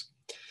 weeks.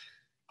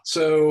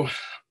 So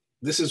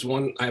this is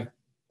one, I have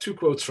 2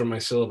 quotes from my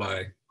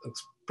syllabi.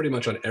 That's pretty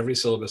much on every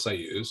syllabus I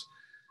use,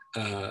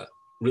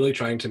 really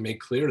trying to make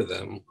clear to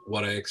them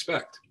what I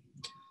expect.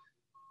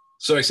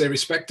 So I say,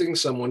 respecting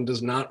someone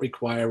does not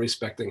require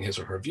respecting his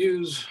or her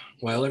views.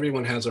 While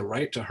everyone has a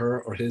right to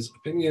her or his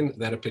opinion,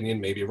 that opinion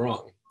may be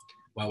wrong.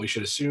 While we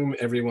should assume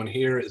everyone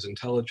here is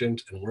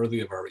intelligent and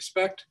worthy of our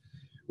respect,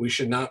 we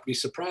should not be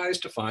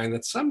surprised to find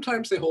that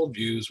sometimes they hold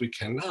views we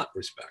cannot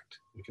respect.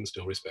 We can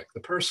still respect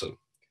the person.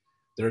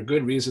 There are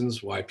good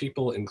reasons why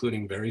people,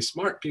 including very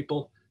smart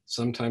people,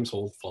 sometimes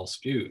hold false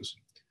views.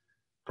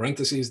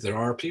 Parentheses, there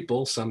are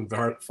people, some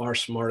far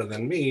smarter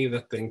than me,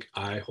 that think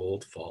I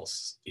hold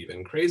false,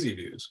 even crazy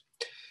views.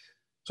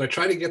 So I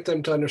try to get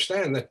them to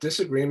understand that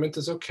disagreement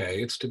is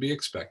okay, it's to be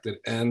expected,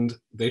 and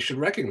they should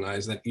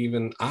recognize that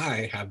even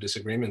I have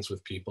disagreements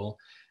with people,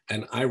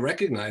 and I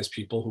recognize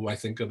people who I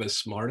think of as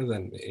smarter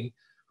than me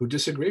who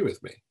disagree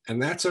with me,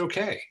 and that's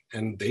okay,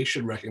 and they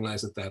should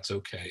recognize that that's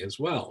okay as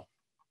well.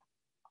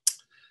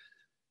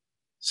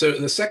 So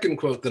the second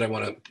quote that I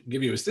want to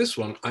give you is this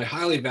one. I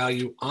highly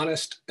value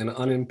honest and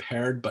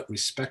unimpaired but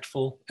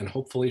respectful and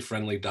hopefully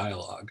friendly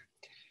dialogue.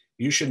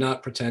 You should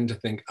not pretend to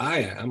think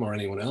I am, or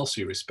anyone else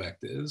you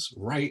respect is,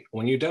 right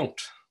when you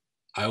don't.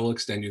 I will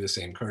extend you the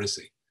same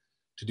courtesy.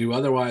 To do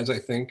otherwise, I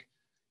think,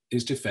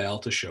 is to fail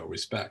to show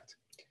respect.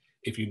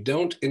 If you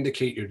don't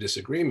indicate your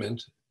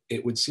disagreement,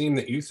 it would seem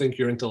that you think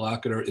your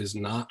interlocutor is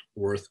not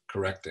worth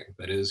correcting.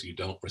 That is, you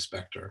don't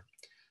respect her.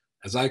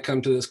 As I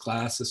come to this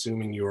class,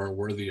 assuming you are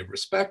worthy of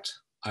respect,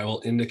 I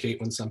will indicate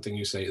when something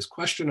you say is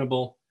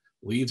questionable,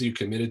 leaves you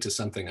committed to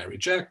something I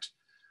reject,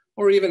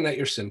 or even that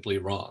you're simply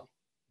wrong,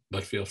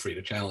 but feel free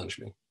to challenge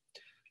me.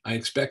 I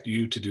expect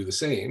you to do the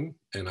same,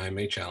 and I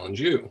may challenge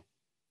you.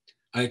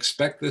 I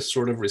expect this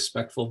sort of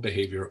respectful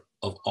behavior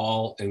of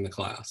all in the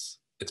class.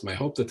 It's my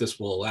hope that this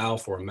will allow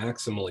for a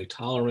maximally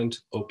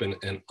tolerant, open,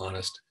 and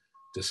honest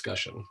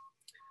discussion.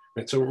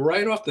 Right, so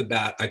right off the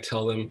bat, I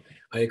tell them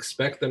I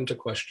expect them to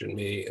question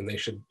me and they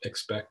should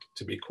expect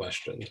to be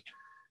questioned.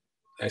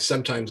 I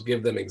sometimes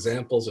give them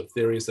examples of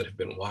theories that have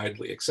been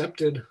widely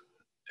accepted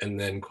and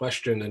then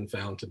questioned and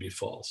found to be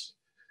false.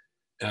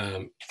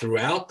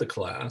 Throughout the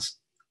class,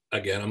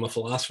 again, I'm a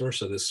philosopher,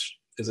 so this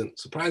isn't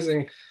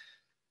surprising.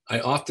 I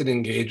often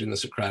engage in the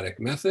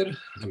Socratic method.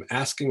 I'm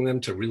asking them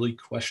to really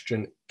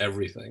question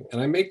everything. And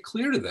I make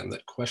clear to them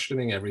that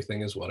questioning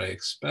everything is what I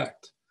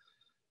expect.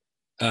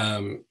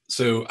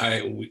 So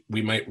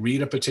we might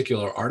read a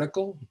particular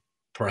article,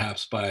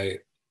 perhaps by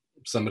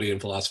somebody in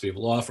philosophy of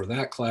law for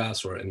that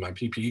class, or in my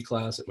PPE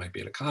class, it might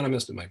be an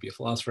economist, it might be a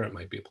philosopher, it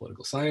might be a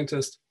political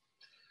scientist.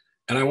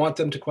 And I want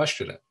them to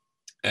question it.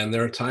 And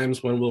there are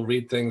times when we'll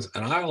read things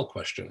and I'll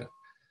question it.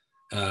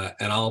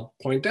 And I'll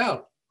point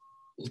out,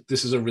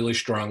 this is a really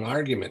strong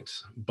argument,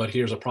 but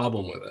here's a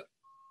problem with it.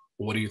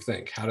 What do you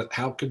think?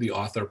 How could the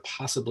author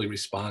possibly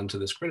respond to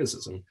this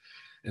criticism?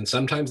 And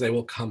sometimes they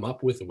will come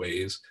up with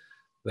ways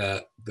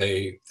that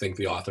they think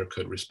the author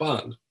could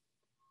respond.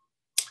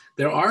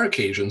 There are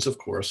occasions, of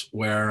course,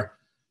 where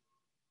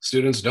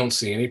students don't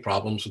see any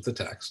problems with the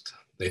text.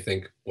 They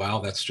think, wow,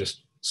 that's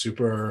just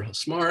super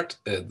smart.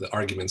 The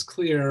argument's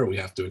clear. We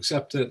have to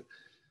accept it.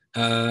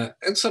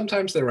 And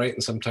sometimes they're right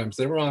and sometimes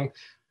they're wrong.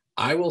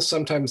 I will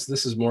sometimes,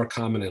 this is more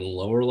common in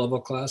lower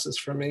level classes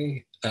for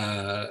me.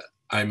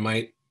 I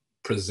might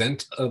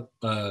present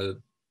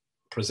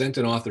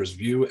an author's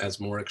view as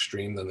more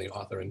extreme than the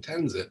author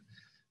intends it,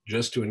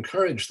 just to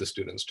encourage the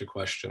students to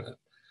question it.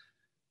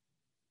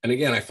 And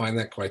again, I find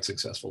that quite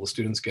successful. The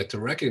students get to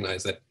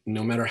recognize that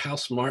no matter how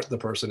smart the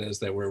person is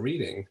that we're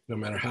reading, no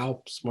matter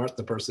how smart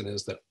the person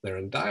is that they're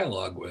in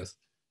dialogue with,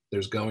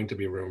 there's going to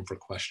be room for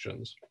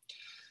questions.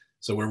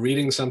 So we're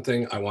reading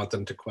something, I want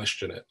them to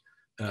question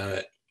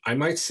it. I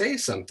might say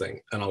something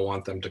and I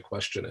want them to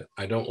question it.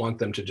 I don't want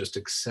them to just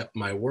accept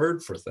my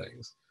word for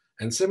things.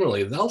 And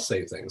similarly, they'll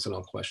say things and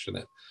I'll question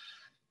it.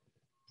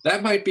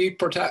 That might be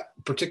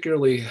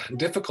particularly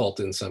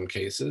difficult in some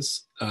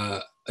cases.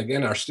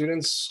 Again, our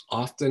students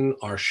often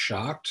are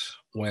shocked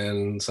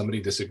when somebody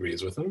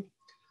disagrees with them.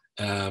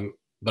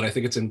 But I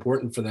think it's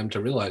important for them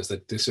to realize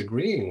that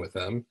disagreeing with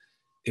them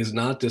is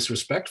not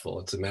disrespectful.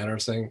 It's a matter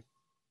of saying,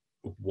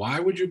 why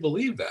would you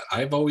believe that?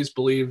 I've always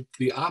believed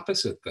the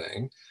opposite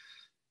thing.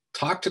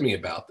 Talk to me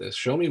about this.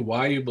 Show me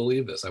why you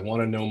believe this. I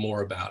want to know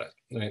more about it.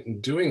 Right?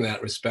 And doing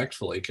that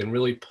respectfully can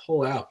really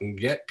pull out and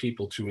get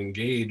people to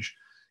engage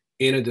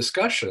in a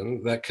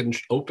discussion that can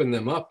open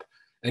them up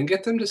and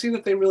get them to see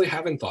that they really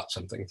haven't thought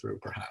something through,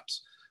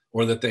 perhaps,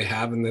 or that they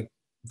have and that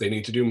they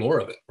need to do more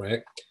of it,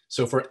 right?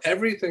 So for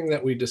everything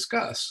that we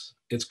discuss,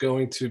 it's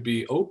going to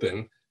be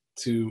open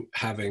to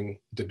having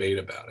debate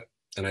about it.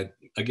 And I,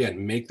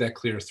 again, make that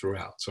clear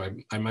throughout. So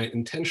I might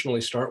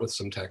intentionally start with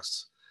some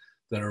texts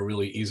that are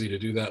really easy to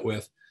do that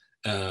with.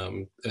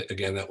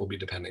 Again, that will be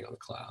depending on the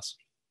class.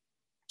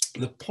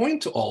 The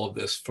point to all of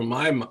this, to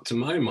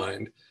my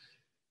mind,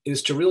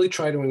 is to really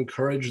try to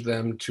encourage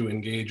them to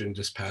engage in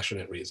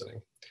dispassionate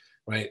reasoning,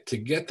 right? To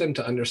get them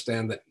to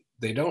understand that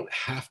they don't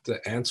have to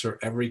answer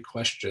every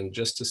question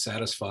just to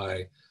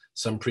satisfy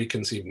some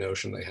preconceived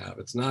notion they have.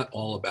 It's not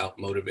all about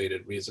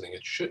motivated reasoning.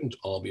 It shouldn't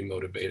all be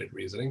motivated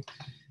reasoning.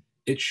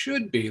 It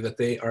should be that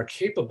they are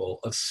capable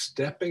of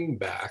stepping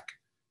back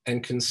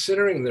and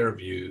considering their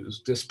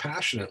views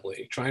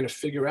dispassionately, trying to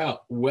figure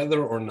out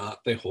whether or not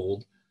they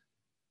hold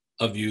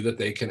a view that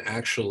they can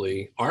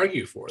actually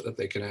argue for, that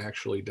they can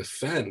actually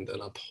defend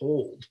and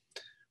uphold,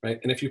 right?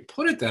 And if you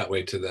put it that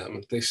way to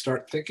them, they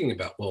start thinking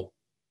about, well,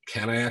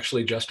 can I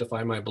actually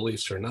justify my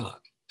beliefs or not?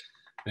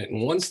 Right?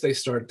 And once they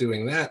start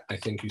doing that, I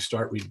think you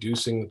start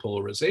reducing the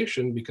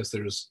polarization, because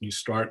you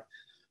start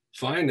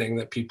finding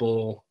that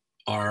people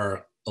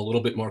are a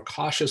little bit more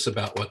cautious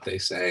about what they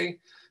say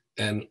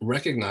and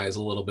recognize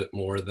a little bit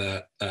more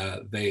that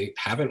they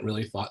haven't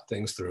really thought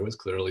things through as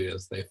clearly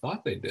as they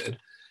thought they did.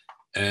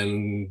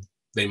 And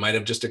they might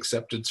have just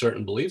accepted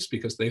certain beliefs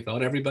because they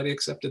thought everybody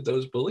accepted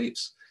those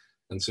beliefs.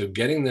 And so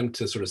getting them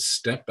to sort of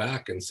step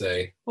back and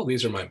say, well,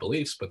 these are my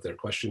beliefs, but they're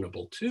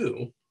questionable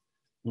too,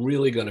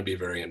 really going to be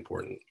very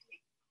important.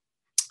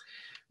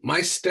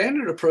 My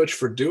standard approach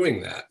for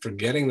doing that, for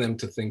getting them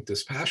to think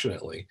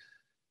dispassionately,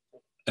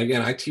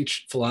 again, I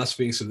teach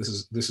philosophy, so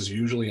this is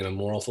usually in a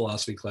moral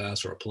philosophy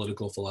class or a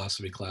political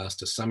philosophy class,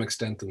 to some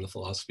extent in the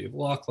philosophy of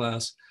law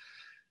class.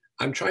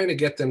 I'm trying to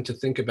get them to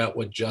think about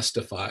what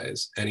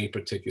justifies any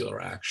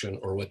particular action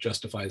or what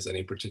justifies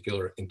any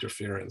particular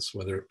interference,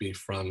 whether it be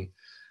from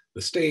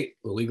the state,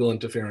 the legal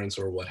interference,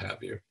 or what have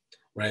you,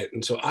 right?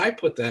 And so I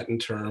put that in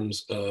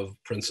terms of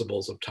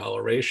principles of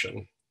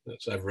toleration,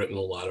 which I've written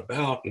a lot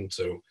about, and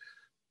so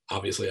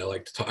obviously I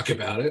like to talk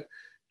about it.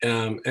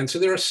 And so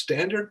there are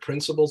standard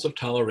principles of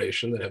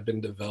toleration that have been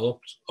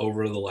developed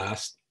over the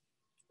last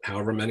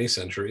however many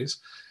centuries.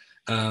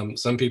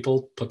 Some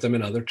people put them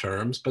in other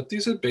terms, but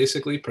these are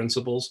basically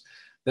principles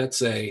that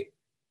say,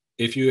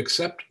 if you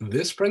accept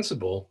this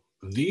principle,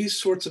 these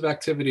sorts of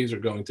activities are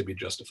going to be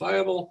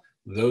justifiable,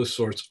 those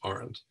sorts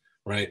aren't,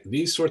 right?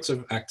 These sorts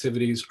of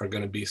activities are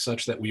going to be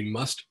such that we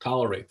must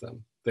tolerate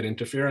them, that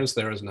interference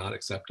there is not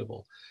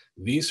acceptable.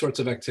 These sorts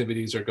of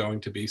activities are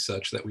going to be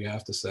such that we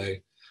have to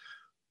say,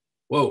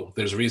 whoa,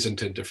 there's reason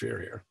to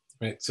interfere here,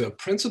 right? So a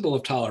principle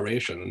of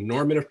toleration, a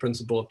normative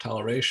principle of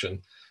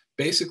toleration,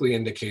 basically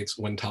indicates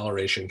when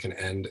toleration can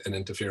end and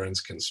interference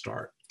can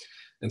start.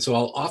 And so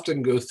I'll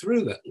often go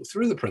through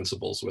the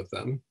principles with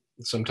them.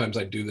 Sometimes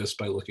I do this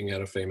by looking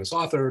at a famous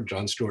author,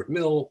 John Stuart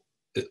Mill.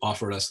 It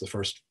offered us the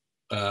first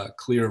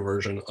clear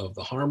version of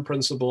the harm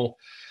principle.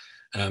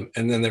 And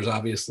then there's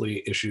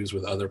obviously issues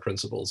with other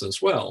principles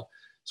as well.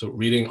 So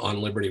reading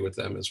On Liberty with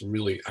them is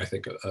really, I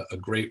think, a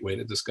great way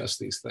to discuss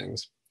these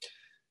things.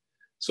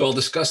 So I'll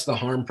discuss the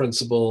harm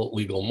principle,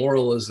 legal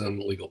moralism,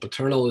 legal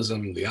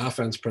paternalism, the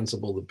offense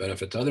principle, the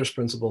benefit to others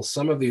principle.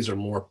 Some of these are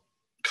more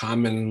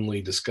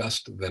commonly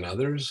discussed than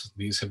others.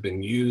 These have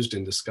been used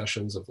in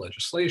discussions of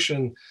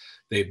legislation.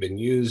 They've been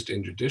used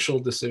in judicial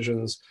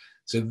decisions.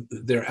 So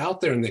they're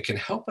out there and they can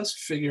help us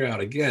figure out,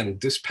 again,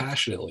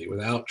 dispassionately,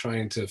 without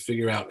trying to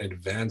figure out in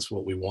advance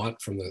what we want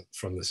from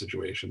the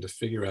situation, to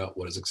figure out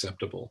what is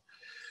acceptable.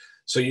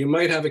 So you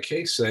might have a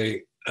case,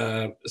 say,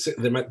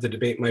 the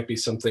debate might be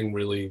something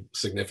really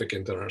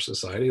significant in our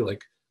society,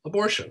 like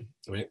abortion,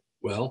 right?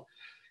 Well,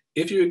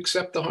 if you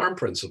accept the harm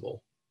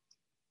principle,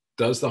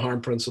 does the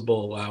harm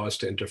principle allow us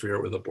to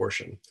interfere with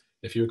abortion?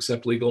 If you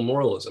accept legal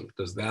moralism,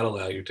 does that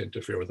allow you to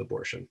interfere with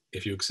abortion?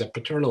 If you accept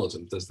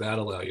paternalism, does that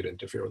allow you to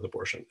interfere with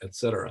abortion, et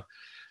cetera?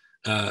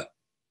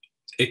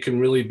 It can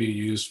really be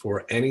used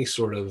for any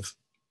sort of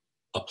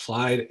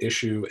applied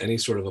issue, any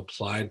sort of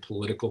applied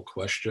political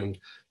question.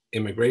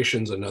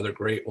 Immigration's another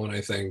great one,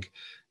 I think.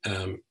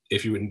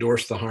 If you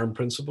endorse the harm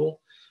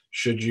principle,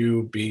 should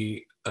you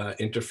be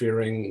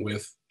interfering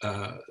with,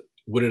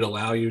 would it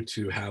allow you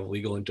to have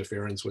legal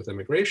interference with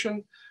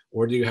immigration,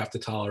 or do you have to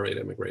tolerate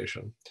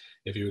immigration?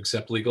 If you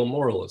accept legal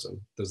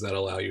moralism, does that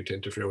allow you to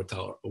interfere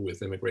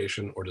with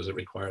immigration, or does it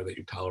require that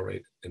you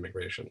tolerate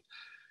immigration?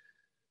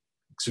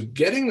 So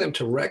getting them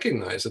to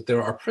recognize that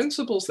there are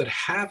principles that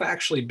have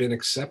actually been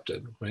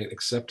accepted, right?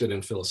 Accepted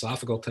in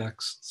philosophical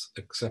texts,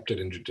 accepted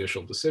in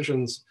judicial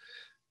decisions,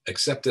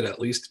 accepted at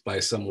least by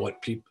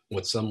somewhat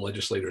what some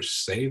legislators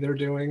say they're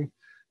doing,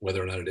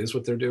 whether or not it is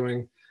what they're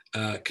doing,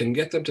 can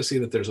get them to see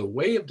that there's a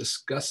way of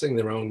discussing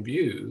their own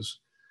views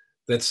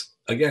that's,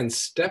 again,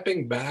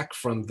 stepping back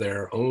from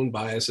their own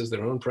biases,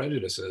 their own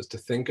prejudices, to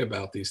think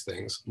about these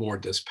things more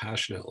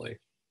dispassionately.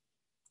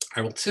 I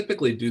will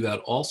typically do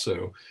that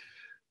also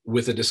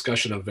with a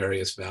discussion of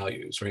various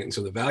values, right? And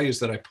so the values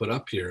that I put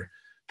up here,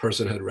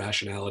 personhood,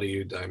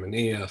 rationality,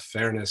 eudaimonia,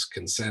 fairness,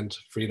 consent,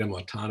 freedom,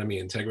 autonomy,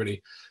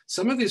 integrity,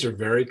 some of these are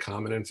very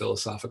common in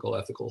philosophical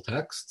ethical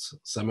texts.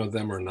 Some of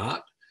them are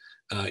not.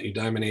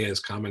 Eudaimonia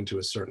is common to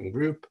a certain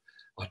group.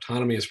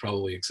 Autonomy is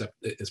probably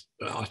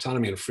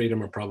autonomy and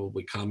freedom are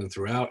probably common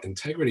throughout.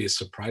 Integrity is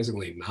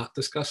surprisingly not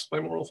discussed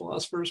by moral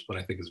philosophers, but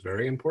I think is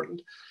very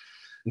important.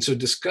 And so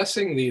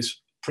discussing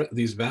these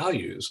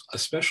values,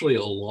 especially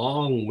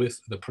along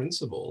with the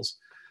principles,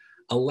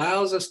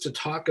 allows us to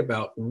talk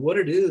about what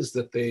it is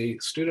that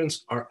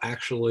students are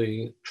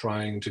actually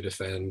trying to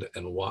defend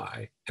and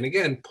why. And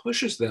again,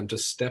 pushes them to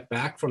step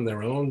back from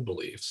their own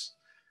beliefs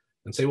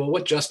and say, well,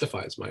 what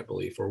justifies my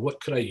belief? Or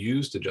what could I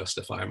use to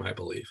justify my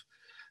belief?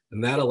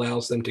 And that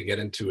allows them to get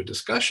into a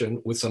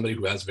discussion with somebody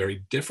who has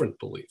very different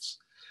beliefs.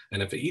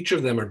 And if each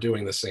of them are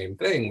doing the same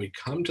thing, we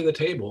come to the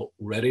table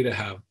ready to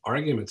have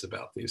arguments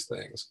about these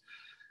things.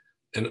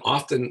 And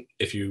often,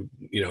 if you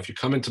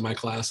come into my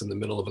class in the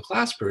middle of a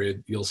class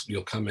period,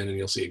 you'll come in and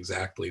you'll see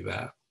exactly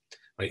that,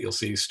 right? You'll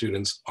see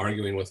students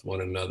arguing with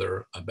one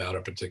another about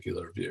a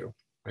particular view,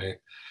 right?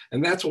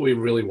 And that's what we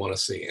really want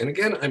to see. And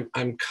again,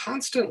 I'm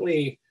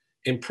constantly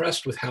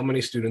impressed with how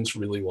many students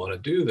really want to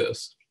do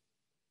this.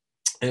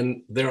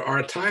 And there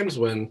are times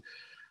when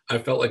I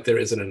felt like there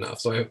isn't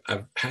enough. So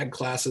I've had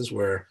classes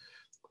where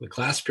the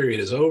class period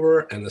is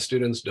over and the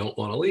students don't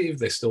want to leave.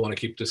 They still want to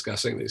keep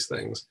discussing these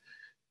things.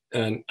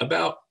 And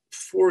about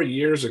 4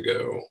 years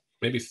ago,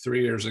 maybe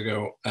 3 years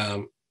ago,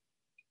 it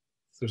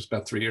was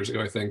about 3 years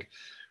ago, I think,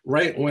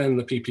 right when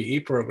the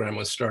PPE program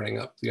was starting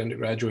up, the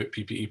undergraduate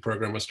PPE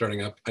program was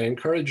starting up, I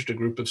encouraged a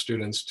group of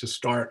students to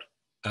start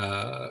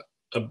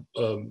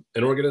an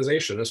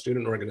organization, a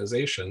student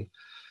organization,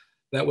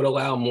 that would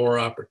allow more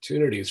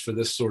opportunities for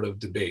this sort of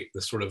debate,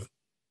 this sort of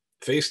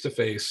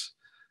face-to-face,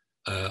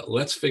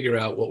 let's figure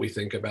out what we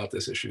think about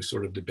this issue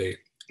sort of debate.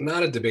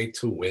 Not a debate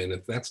to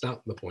win, that's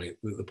not the point.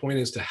 The point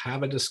is to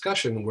have a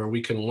discussion where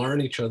we can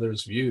learn each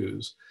other's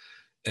views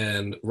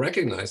and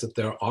recognize that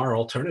there are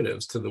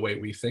alternatives to the way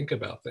we think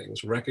about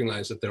things,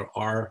 recognize that there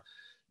are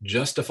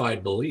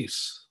justified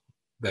beliefs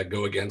that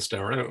go against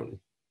our own.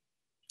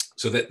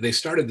 So that they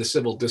started the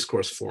Civil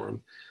Discourse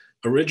Forum.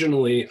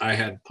 Originally, I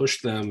had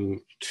pushed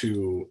them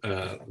to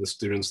the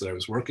students that I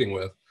was working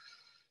with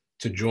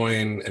to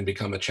join and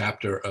become a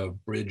chapter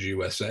of Bridge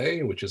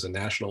USA, which is a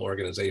national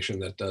organization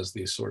that does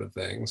these sort of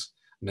things,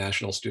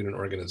 national student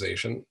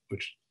organization,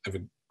 which I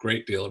have a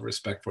great deal of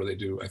respect for. They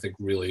do, I think,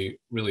 really,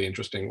 really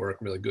interesting work,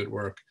 really good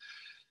work.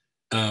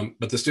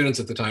 But the students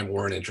at the time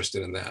weren't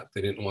interested in that.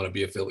 They didn't want to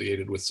be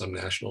affiliated with some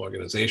national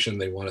organization.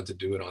 They wanted to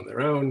do it on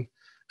their own.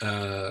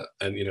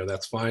 And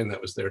that's fine,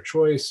 that was their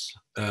choice.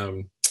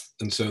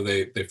 And so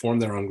they formed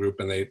their own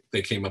group and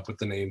they came up with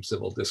the name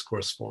Civil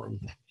Discourse Forum.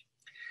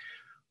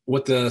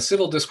 What the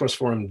Civil Discourse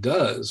Forum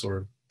does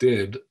or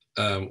did,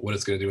 what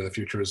it's going to do in the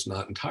future is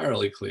not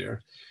entirely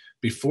clear.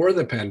 Before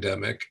the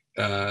pandemic,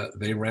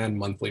 they ran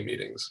monthly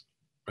meetings,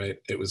 right?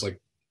 It was like,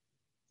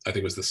 I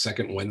think it was the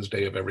second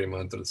Wednesday of every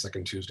month or the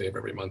second Tuesday of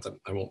every month.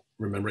 I won't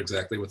remember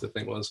exactly what the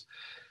thing was.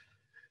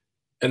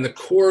 And the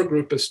core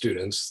group of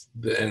students,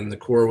 and the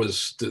core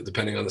was,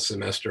 depending on the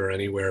semester,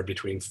 anywhere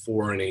between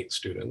 4 and 8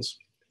 students,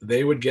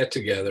 they would get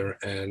together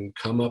and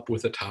come up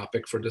with a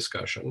topic for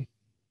discussion.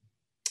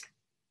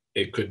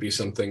 It could be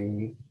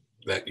something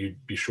that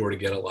you'd be sure to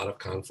get a lot of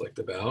conflict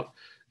about.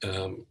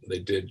 They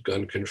did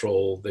gun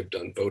control, they've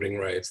done voting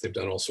rights, they've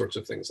done all sorts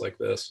of things like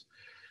this.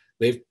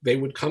 They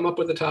would come up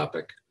with a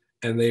topic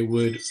and they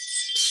would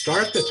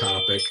start the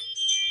topic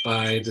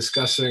by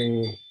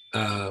discussing,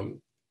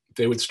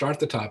 they would start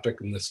the topic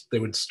and they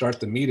would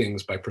start the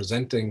meetings by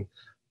presenting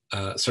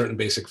certain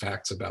basic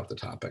facts about the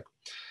topic.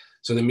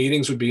 So the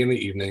meetings would be in the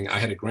evening. I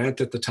had a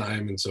grant at the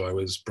time, and so I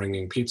was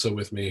bringing pizza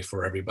with me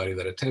for everybody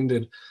that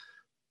attended.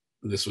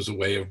 This was a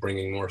way of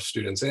bringing more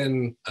students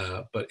in,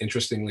 but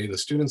interestingly, the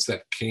students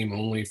that came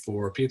only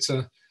for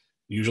pizza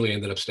usually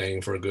ended up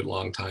staying for a good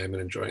long time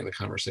and enjoying the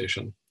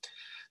conversation.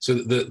 So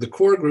the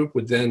core group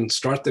would then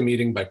start the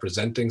meeting by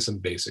presenting some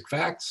basic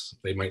facts.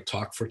 They might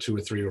talk for 2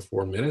 or 3 or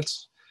 4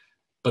 minutes,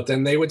 but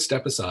then they would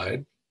step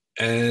aside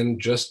and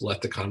just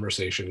let the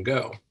conversation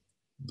go.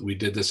 We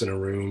did this in a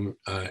room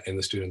in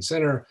the student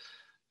center,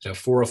 to have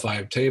 4 or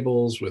 5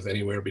 tables with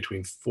anywhere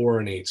between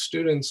 4 and 8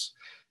 students.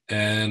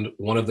 And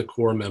one of the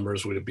core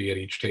members would be at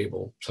each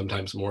table,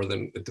 sometimes more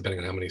than, depending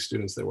on how many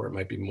students there were, it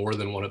might be more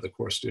than one of the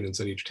core students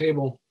at each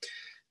table.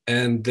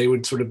 And they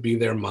would sort of be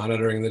there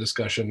monitoring the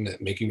discussion,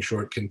 making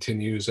sure it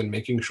continues and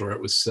making sure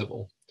it was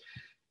civil.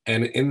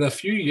 And in the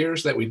few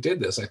years that we did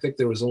this, I think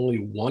there was only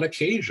one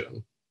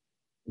occasion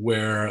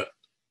where,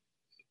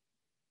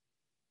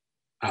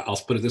 I'll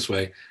put it this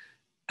way,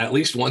 at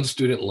least one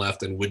student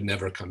left and would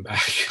never come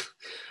back,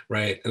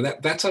 right? And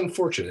that's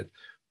unfortunate.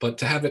 But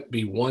to have it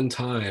be one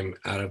time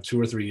out of 2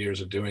 or 3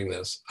 years of doing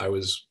this, I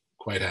was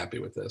quite happy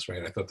with this,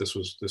 right? I thought this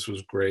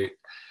was great.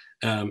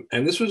 And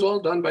this was all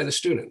done by the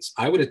students.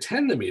 I would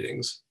attend the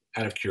meetings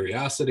out of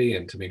curiosity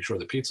and to make sure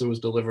the pizza was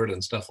delivered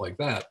and stuff like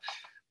that,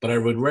 but I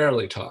would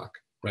rarely talk,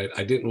 right?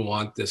 I didn't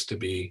want this to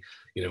be,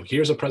 you know,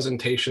 here's a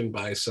presentation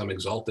by some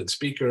exalted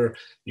speaker,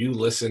 you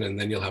listen and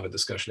then you'll have a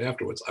discussion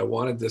afterwards. I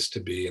wanted this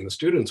to be, and the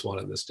students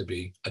wanted this to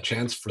be, a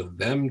chance for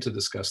them to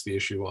discuss the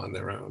issue on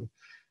their own.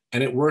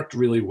 And it worked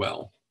really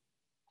well.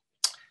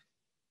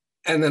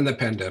 And then the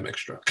pandemic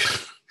struck,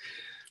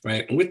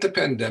 right? And with the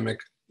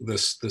pandemic, the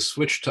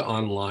switch to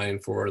online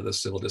for the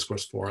Civil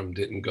Discourse Forum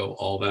didn't go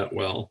all that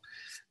well.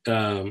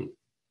 The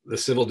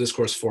Civil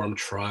Discourse Forum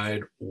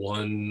tried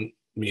one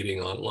meeting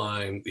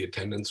online, the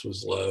attendance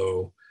was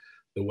low,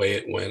 the way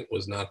it went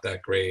was not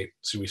that great,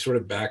 so we sort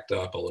of backed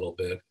up a little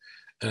bit.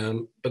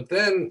 But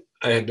then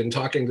I had been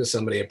talking to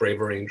somebody at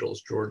Braver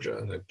Angels, Georgia,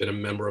 and I've been a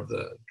member of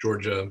the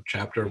Georgia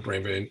chapter of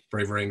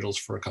Braver Angels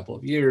for a couple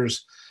of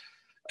years,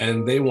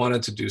 and they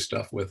wanted to do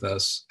stuff with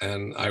us,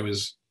 and I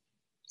was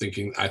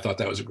thinking, I thought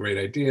that was a great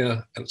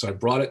idea. And so I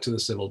brought it to the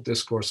Civil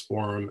Discourse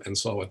Forum and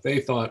saw what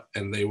they thought,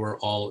 and they were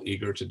all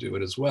eager to do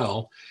it as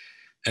well.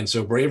 And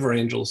so Braver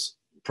Angels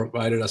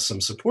provided us some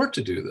support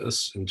to do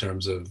this in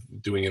terms of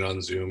doing it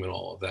on Zoom and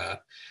all of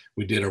that.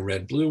 We did a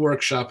red-blue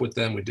workshop with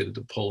them. We did a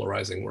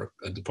depolarizing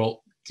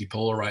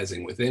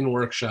within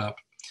workshop,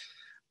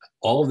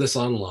 all of this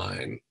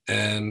online.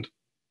 And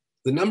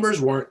the numbers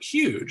weren't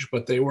huge,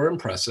 but they were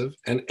impressive.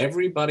 And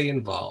everybody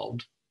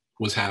involved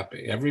was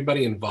happy.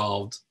 Everybody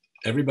involved,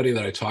 everybody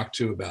that I talked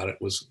to about it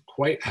was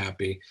quite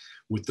happy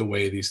with the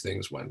way these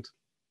things went,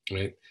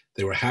 right?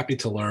 They were happy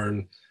to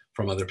learn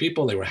from other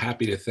people. They were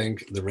happy to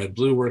think. The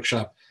red-blue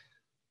workshop,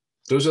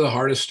 those are the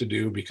hardest to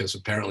do because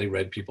apparently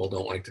red people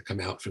don't like to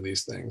come out for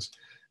these things.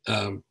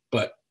 And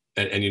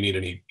you need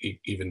an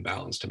even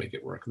balance to make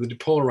it work. The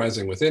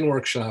depolarizing within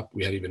workshop,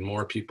 we had even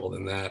more people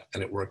than that,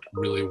 and it worked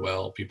really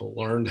well. People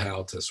learned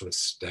how to sort of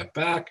step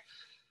back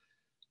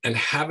and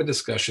have a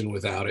discussion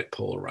without it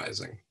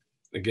polarizing.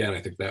 Again,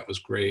 I think that was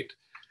great.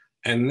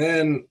 And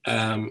then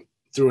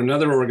through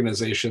another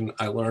organization,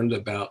 I learned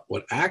about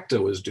what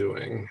ACTA was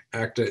doing.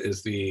 ACTA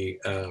is the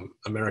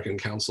American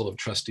Council of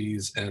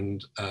Trustees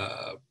and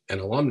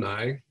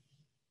Alumni.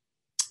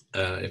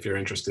 If you're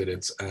interested,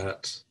 it's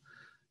at,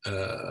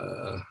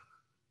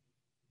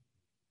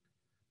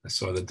 I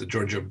saw that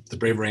the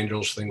Braver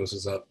Angels thing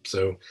was up.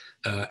 So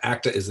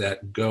ACTA is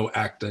at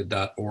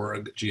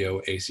goacta.org,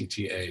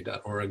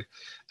 GOACTA.org.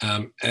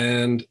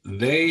 And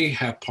they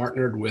have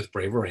partnered with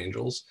Braver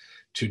Angels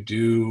to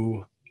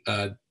do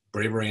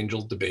Braver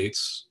Angel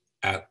debates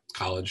at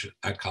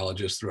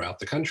colleges throughout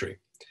the country,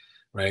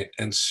 right?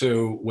 And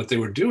so what they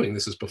were doing,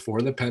 this is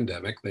before the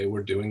pandemic, they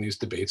were doing these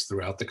debates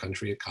throughout the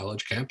country at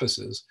college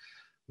campuses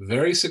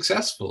very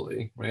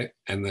successfully, right?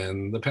 And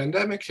then the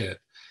pandemic hit.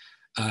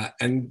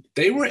 And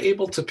they were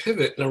able to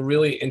pivot in a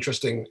really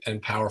interesting and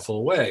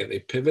powerful way. They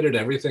pivoted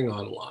everything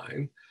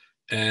online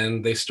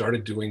and they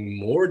started doing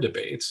more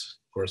debates,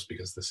 of course,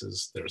 because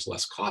there's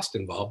less cost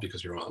involved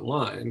because you're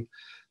online.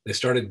 They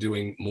started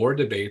doing more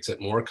debates at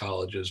more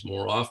colleges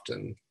more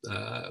often.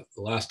 The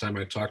last time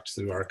I talked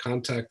to our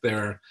contact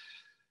there,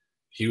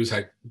 he was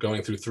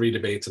going through 3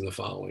 debates in the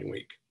following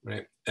week,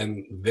 right?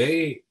 And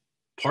they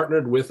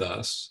partnered with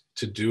us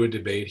to do a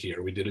debate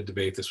here. We did a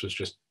debate, this was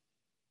just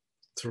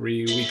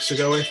 3 weeks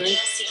ago, I think.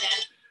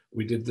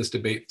 We did this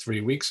debate 3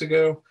 weeks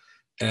ago,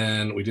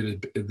 and we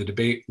did the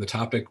debate. The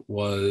topic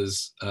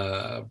was,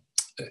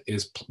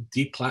 is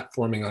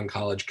deplatforming on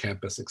college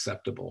campus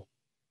acceptable?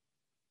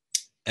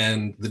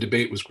 And the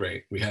debate was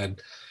great. We had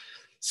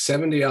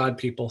 70 odd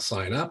people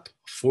sign up,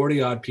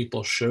 40 odd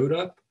people showed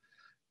up.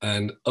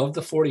 And of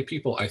the 40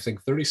 people, I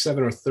think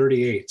 37 or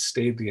 38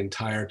 stayed the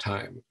entire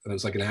time. It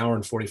was like an hour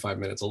and 45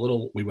 minutes,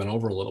 we went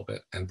over a little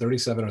bit, and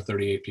 37 or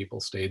 38 people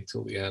stayed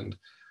till the end.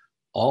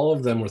 All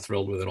of them were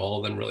thrilled with it. All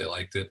of them really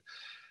liked it.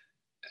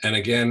 And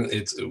again,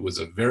 it was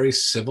a very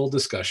civil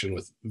discussion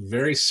with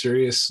very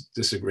serious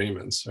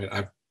disagreements.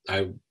 Right?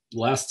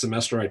 Last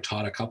semester, I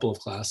taught a couple of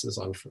classes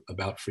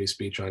about free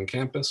speech on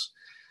campus.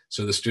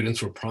 So the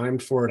students were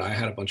primed for it. I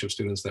had a bunch of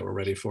students that were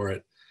ready for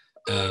it.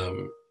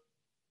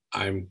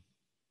 I'm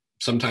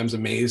sometimes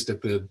amazed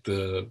at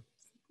the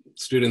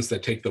students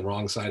that take the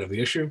wrong side of the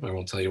issue. I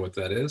won't tell you what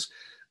that is.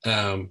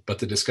 But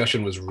the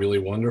discussion was really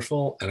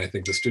wonderful. And I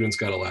think the students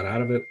got a lot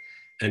out of it.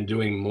 And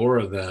doing more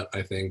of that,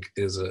 I think,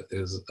 is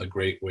a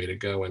great way to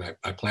go. And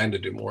I plan to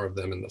do more of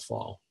them in the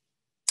fall.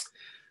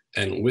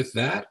 And with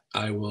that,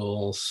 I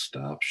will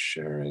stop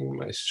sharing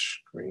my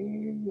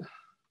screen.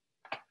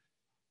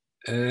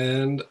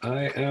 And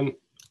I am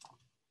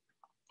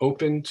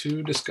open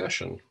to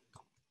discussion.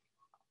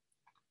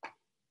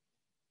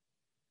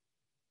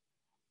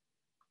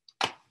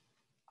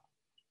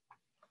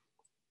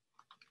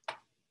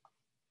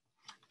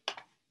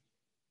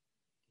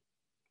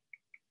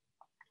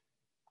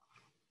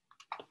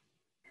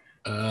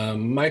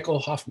 Michael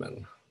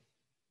Hoffman.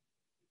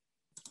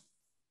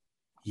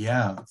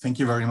 Yeah, thank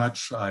you very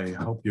much. I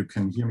hope you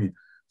can hear me.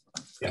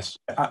 Yes.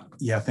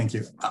 Yeah, thank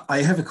you.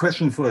 I have a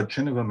question for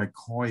Jennifer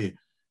McCoy,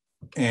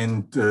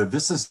 and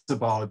this is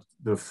about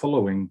the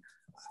following.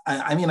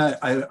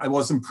 I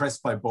was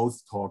impressed by both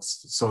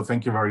talks, so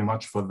thank you very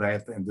much for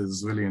that. And it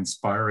is really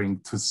inspiring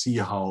to see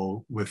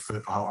how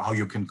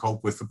you can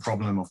cope with the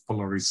problem of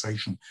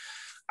polarization.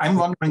 I'm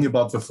wondering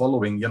about the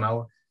following.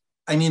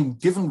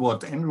 Given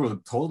what Andrew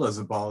told us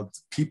about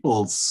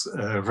people's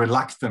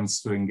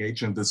reluctance to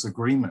engage in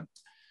disagreement,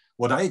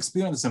 what I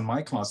experience in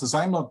my classes,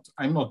 I'm not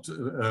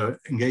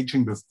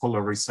engaging with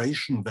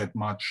polarization that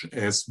much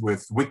as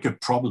with wicked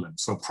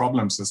problems. So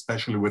problems,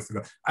 especially with,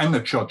 I'm a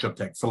Georgia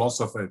Tech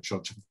philosopher at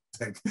Georgia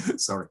Tech,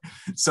 sorry.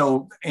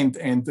 So,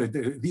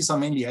 these are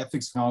mainly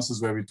ethics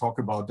classes where we talk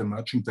about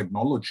emerging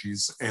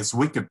technologies as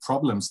wicked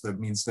problems. That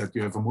means that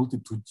you have a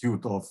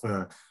multitude of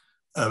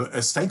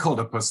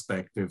stakeholder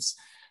perspectives.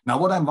 Now,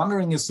 what I'm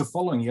wondering is the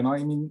following,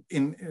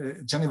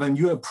 Jennifer, when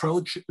you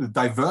approach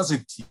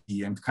diversity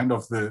and kind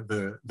of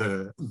the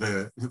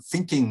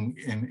thinking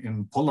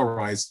in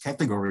polarized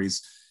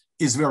categories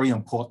is very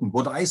important.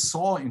 What I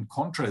saw in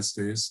contrast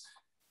is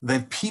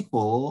that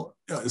people,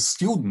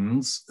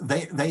 students,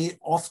 they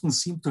often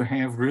seem to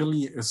have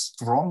really a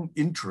strong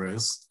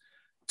interest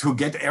to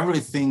get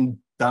everything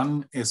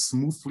done as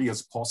smoothly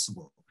as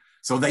possible.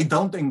 So they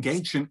don't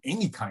engage in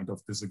any kind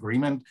of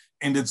disagreement,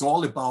 and it's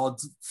all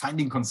about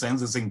finding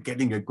consensus and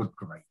getting a good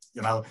grade.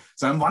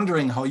 So I'm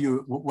wondering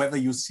whether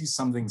you see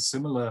something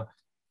similar,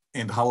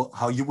 and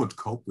how you would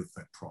cope with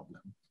that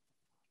problem.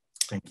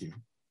 Thank you.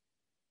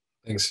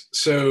 Thanks.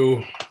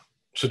 So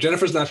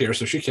Jennifer's not here,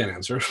 so she can't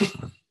answer.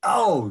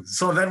 Oh,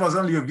 so that was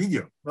only a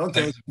video.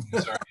 Okay.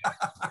 Sorry.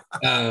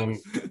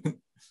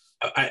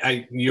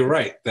 You're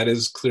right. That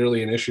is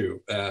clearly an issue.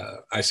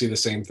 I see the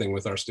same thing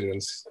with our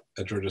students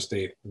at Georgia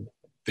State.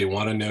 They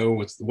want to know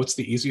what's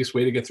the easiest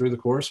way to get through the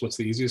course? What's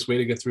the easiest way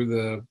to get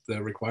through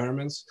the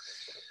requirements?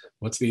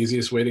 What's the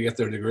easiest way to get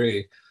their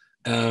degree?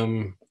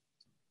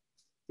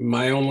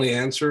 My only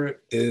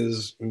answer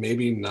is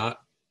maybe not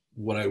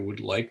what I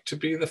would like to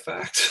be the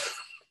fact.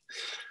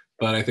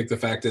 But I think the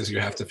fact is you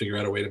have to figure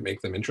out a way to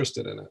make them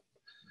interested in it,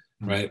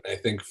 right? I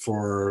think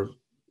for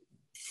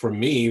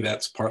me,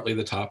 that's partly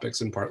the topics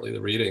and partly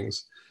the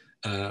readings.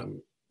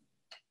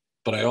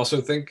 But I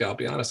also think, I'll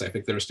be honest, I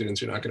think there are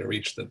students you're not going to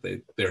reach, that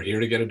they're here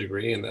to get a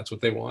degree and that's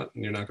what they want,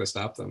 and you're not going to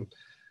stop them.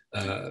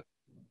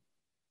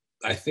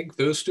 I think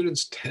those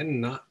students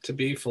tend not to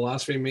be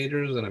philosophy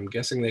majors, and I'm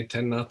guessing they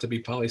tend not to be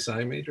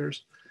poli-sci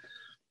majors.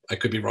 I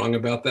could be wrong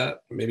about that.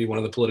 Maybe one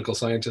of the political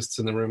scientists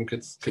in the room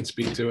could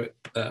speak to it.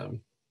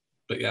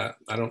 But yeah,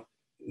 I don't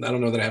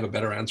know that I have a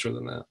better answer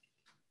than that.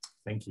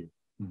 Thank you.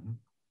 Mm-hmm.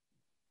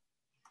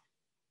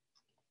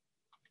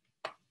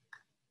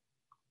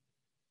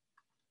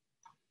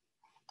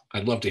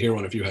 I'd love to hear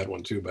one if you had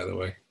one too, by the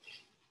way.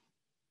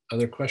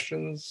 Other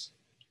questions?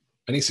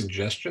 Any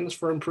suggestions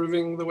for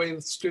improving the way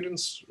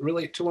students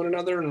relate to one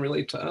another and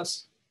relate to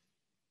us?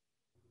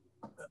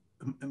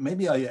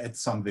 Maybe I add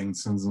something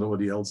since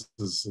nobody else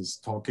is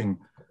talking.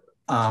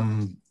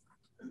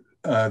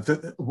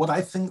 What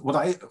I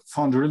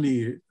found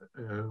really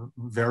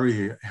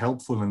very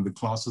helpful in the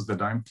classes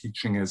that I'm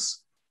teaching is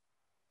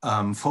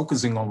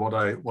focusing on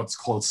what's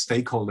called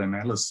stakeholder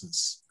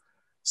analysis.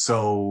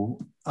 So,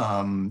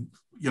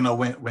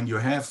 when you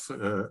have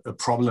a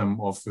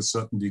problem of a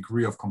certain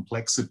degree of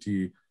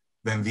complexity,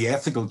 then the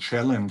ethical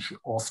challenge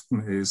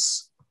often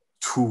is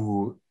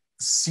to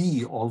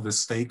see all the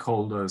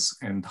stakeholders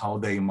and how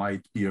they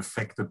might be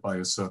affected by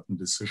a certain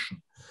decision.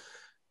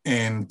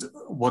 And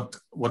what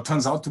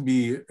turns out to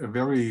be a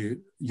very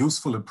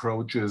useful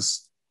approach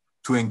is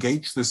to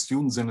engage the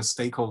students in a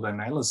stakeholder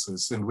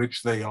analysis in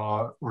which they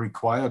are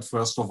required,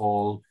 first of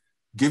all,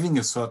 giving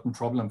a certain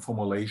problem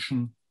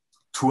formulation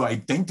to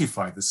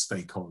identify the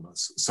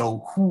stakeholders.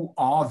 So who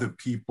are the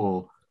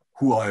people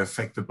who are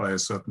affected by a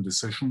certain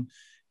decision?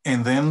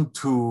 And then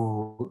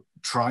to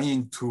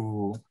trying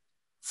to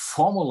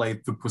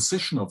formulate the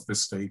position of the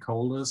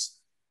stakeholders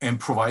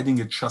and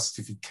providing a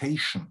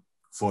justification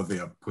for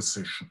their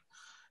position.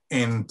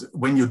 And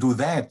when you do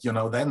that,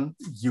 then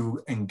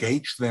you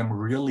engage them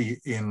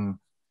really in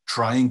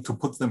trying to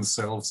put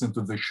themselves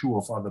into the shoe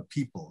of other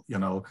people,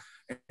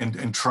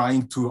 and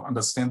trying to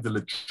understand the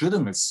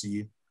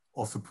legitimacy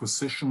of a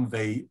position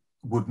they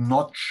would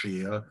not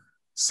share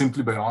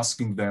simply by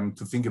asking them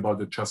to think about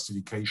the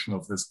justification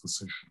of this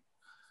position.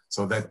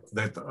 So that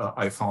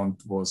I found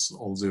was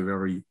also a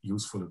very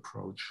useful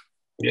approach.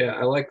 Yeah,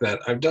 I like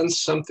that. I've done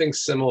something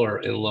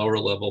similar in lower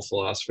level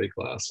philosophy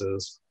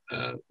classes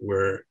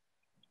where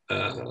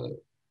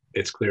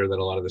it's clear that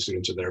a lot of the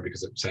students are there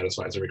because it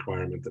satisfies a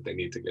requirement that they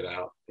need to get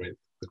out, right?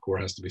 The core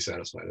has to be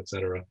satisfied, et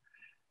cetera.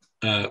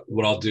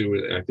 What I'll do,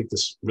 and I think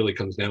this really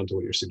comes down to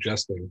what you're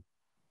suggesting,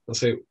 I'll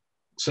say,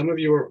 some of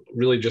you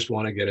really just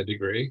want to get a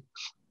degree,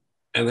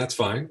 and that's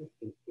fine.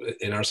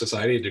 In our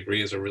society, a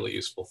degree is a really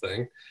useful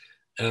thing.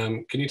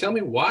 Can you tell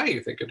me why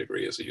you think a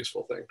degree is a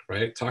useful thing,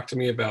 right? Talk to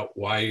me about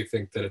why you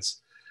think that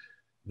it's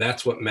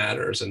that's what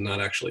matters and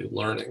not actually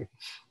learning,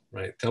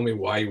 right? Tell me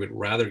why you would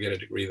rather get a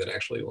degree than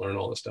actually learn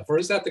all this stuff. Or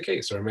is that the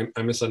case? Or am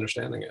I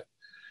misunderstanding it,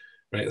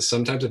 right?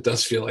 Sometimes it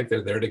does feel like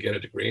they're there to get a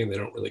degree and they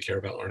don't really care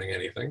about learning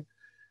anything.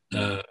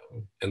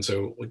 And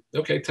so,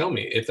 okay, tell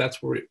me, if that's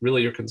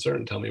really your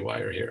concern, tell me why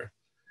you're here.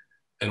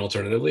 And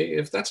alternatively,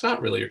 if that's not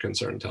really your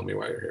concern, tell me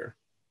why you're here.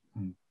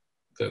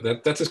 So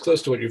that's as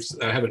close to what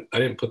I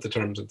didn't put the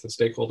terms into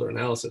stakeholder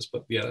analysis,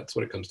 but yeah, that's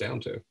what it comes down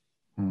to.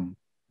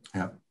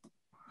 Yeah.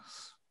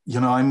 You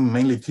know, I'm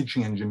mainly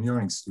teaching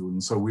engineering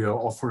students, so we are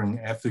offering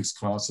ethics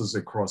classes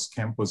across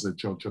campus at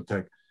Georgia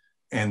Tech.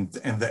 And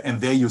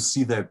there you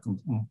see that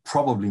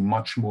probably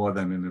much more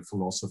than in a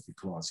philosophy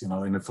class. You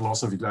know, in a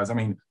philosophy class, I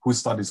mean, who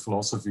studies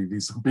philosophy?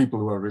 These are people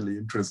who are really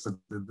interested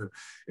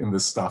in the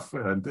stuff,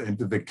 and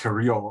the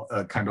career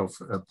kind of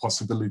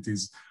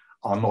possibilities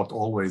are not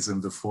always in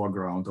the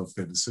foreground of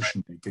their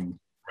decision making.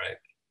 Right.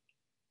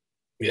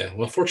 Yeah.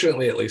 Well,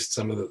 fortunately, at least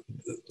some of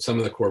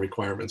the core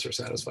requirements are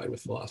satisfied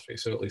with philosophy,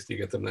 so at least you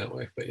get them that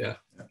way. But yeah.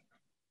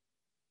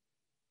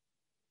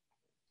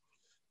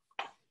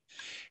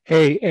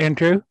 Hey,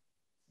 Andrew.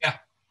 Yeah.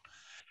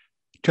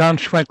 John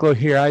Schwenklow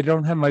here. I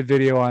don't have my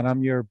video on.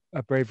 I'm your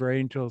Braver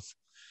Angels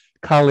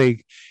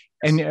colleague.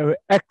 And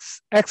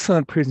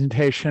excellent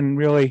presentation,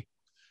 really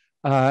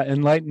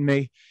enlightened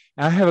me.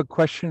 I have a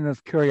question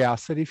of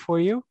curiosity for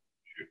you.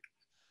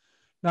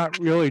 Not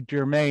really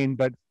germane,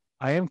 but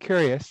I am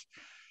curious.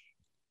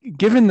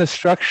 Given the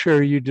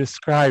structure you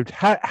described,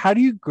 how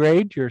do you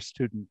grade your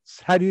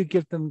students? How do you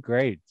give them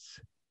grades?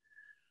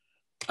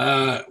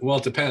 Well,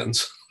 it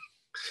depends.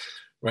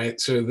 Right.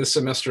 So this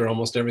semester,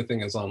 almost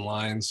everything is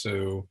online.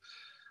 So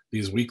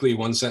these weekly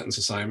 1-sentence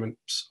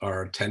assignments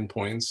are 10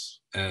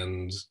 points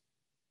and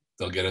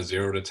they'll get a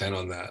 0 to 10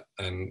 on that.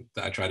 And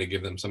I try to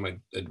give them some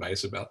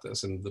advice about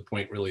this. And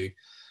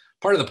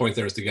part of the point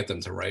there is to get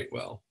them to write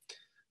well.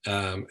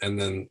 And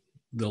then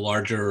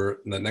the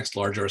next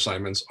larger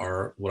assignments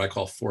are what I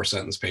call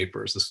 4-sentence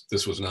papers.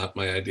 This was not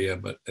my idea,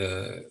 but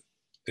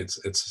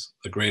it's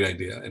a great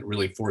idea. It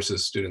really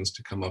forces students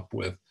to come up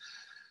with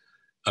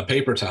a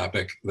paper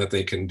topic that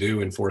they can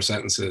do in 4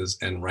 sentences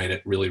and write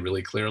it really,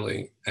 really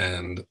clearly.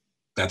 And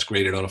that's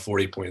graded on a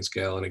 40-point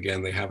scale. And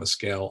again, they have a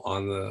scale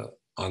on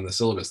the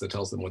syllabus that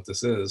tells them what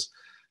this is.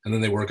 And then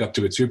they work up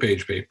to a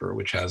 2-page paper,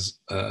 which has,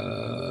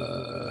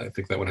 I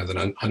think that one has an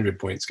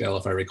 100-point scale,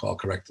 if I recall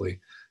correctly.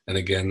 And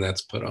again,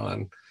 that's put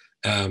on.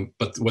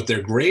 But what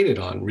they're graded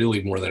on,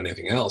 really more than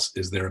anything else,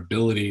 is their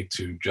ability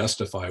to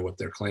justify what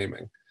they're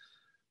claiming,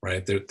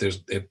 right?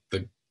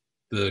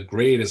 The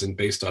grade isn't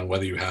based on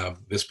whether you have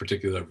this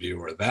particular view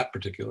or that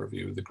particular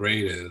view. The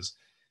grade is,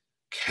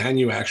 can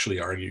you actually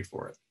argue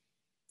for it?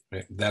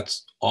 Right?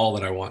 That's all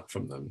that I want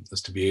from them,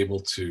 is to be able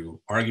to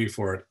argue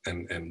for it.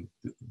 And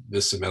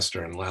this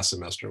semester and last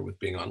semester with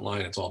being online,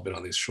 it's all been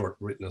on these short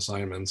written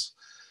assignments.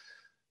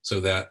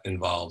 So that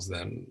involves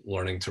them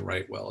learning to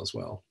write well as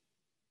well.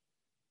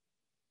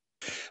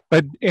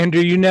 But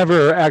Andrew, you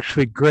never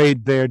actually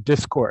grade their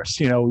discourse,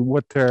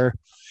 what they're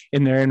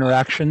in their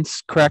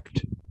interactions,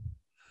 correct?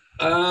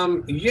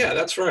 Yeah,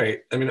 that's right.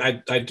 I mean,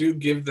 I do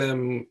give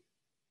them,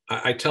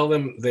 I tell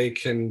them they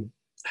can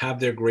have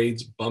their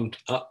grades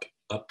bumped up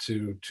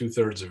to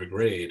 2/3 of a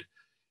grade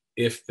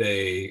if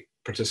they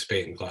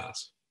participate in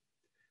class.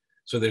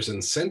 So there's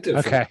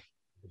incentive for them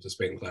to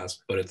participate in class,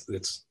 but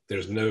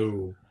there's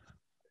no,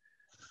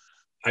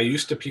 I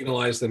used to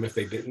penalize them if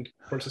they didn't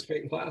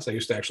participate in class. I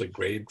used to actually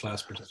grade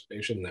class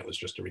participation, and that was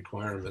just a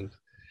requirement.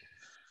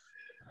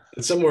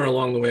 And somewhere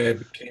along the way, I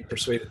became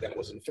persuaded that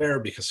wasn't fair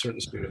because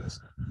certain students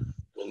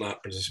will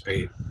not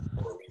participate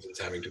for reasons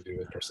having to do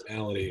with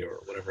personality or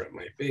whatever it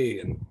might be,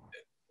 and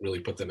it really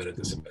put them at a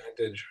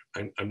disadvantage.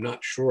 I'm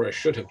not sure I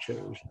should have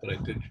changed, but I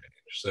did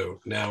change. So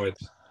now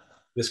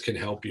this can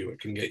help you. It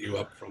can get you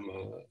up from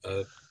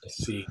a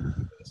C,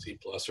 a C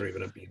plus, or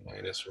even a B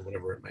minus, or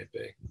whatever it might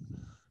be.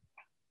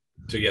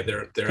 So yeah,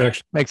 they're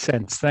actually makes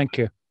sense. Thank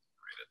you.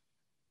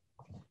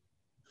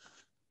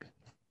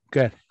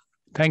 Good.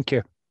 Thank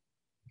you.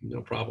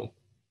 No problem.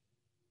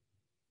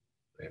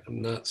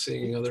 I'm not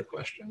seeing other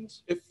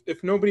questions.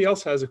 If nobody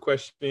else has a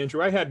question,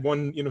 Andrew, I had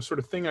one, sort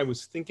of thing I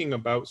was thinking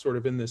about sort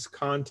of in this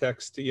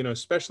context,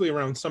 especially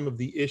around some of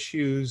the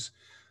issues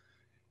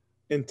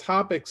and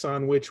topics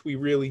on which we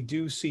really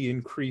do see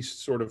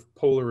increased sort of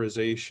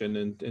polarization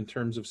in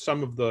terms of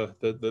some of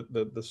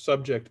the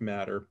subject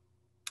matter.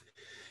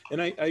 And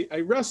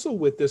I wrestle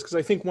with this because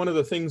I think one of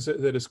the things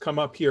that has come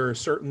up here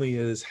certainly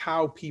is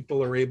how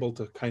people are able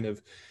to kind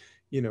of,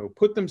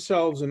 put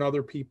themselves in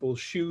other people's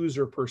shoes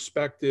or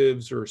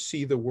perspectives or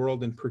see the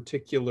world in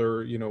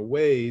particular,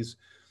 ways.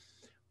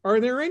 Are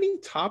there any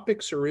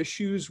topics or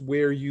issues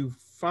where you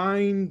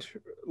find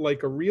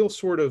like a real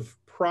sort of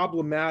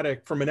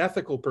problematic from an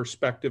ethical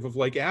perspective of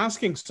like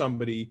asking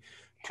somebody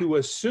to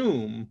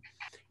assume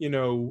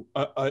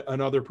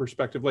another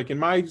perspective? Like in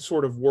my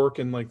sort of work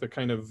in like the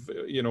kind of,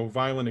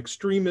 violent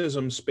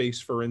extremism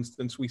space, for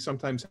instance, we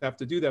sometimes have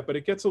to do that, but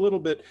it gets a little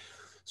bit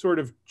sort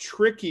of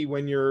tricky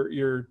when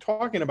you're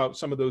talking about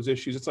some of those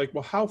issues. It's like,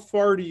 well, how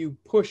far do you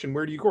push and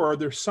where do you go? Are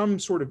there some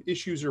sort of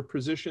issues or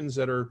positions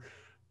that are,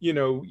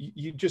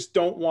 you just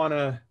don't want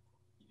to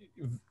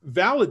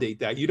validate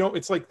that? You don't,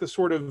 it's like the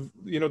sort of,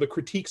 the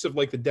critiques of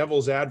like the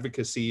devil's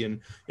advocacy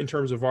in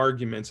terms of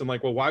arguments, and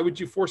like, well, why would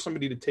you force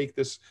somebody to take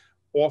this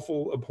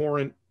awful,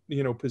 abhorrent,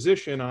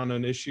 position on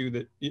an issue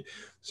that,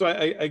 so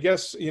I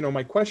guess,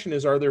 my question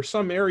is, are there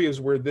some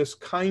areas where this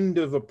kind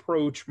of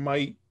approach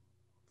might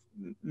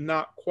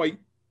not quite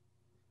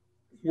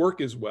work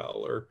as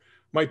well, or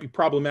might be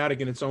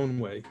problematic in its own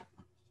way?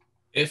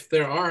 If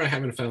there are, I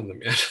haven't found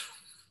them yet.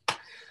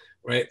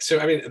 Right. So,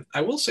 I mean, I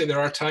will say there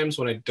are times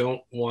when I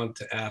don't want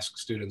to ask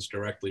students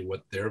directly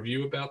what their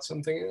view about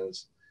something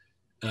is.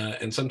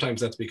 And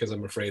sometimes that's because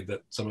I'm afraid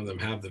that some of them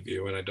have the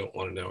view and I don't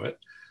want to know it.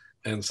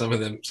 And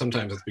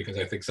sometimes it's because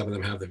I think some of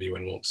them have the view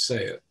and won't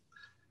say it.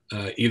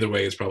 Either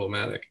way is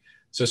problematic.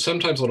 So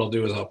sometimes what I'll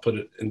do is I'll put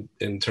it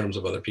in terms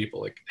of other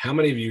people. Like, how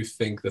many of you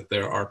think that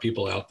there are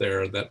people out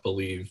there that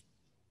believe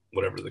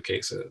whatever the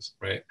case is,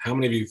 right? How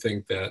many of you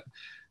think that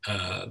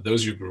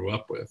those you grew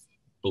up with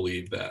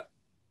believe that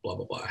blah,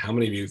 blah, blah? How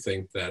many of you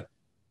think that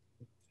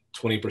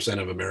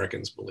 20% of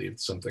Americans believe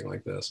something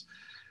like this?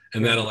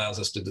 And that allows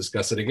us to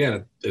discuss it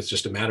again. It's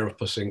just a matter of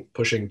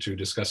pushing to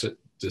discuss it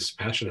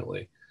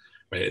dispassionately,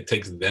 right? It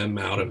takes them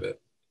out of it.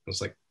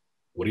 It's like,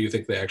 what do you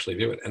think they actually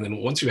do it? And then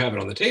once you have it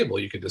on the table,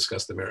 you can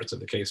discuss the merits of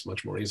the case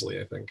much more easily,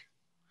 I think.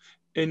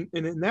 And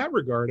in that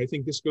regard, I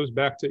think this goes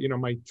back to,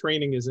 my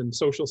training is in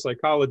social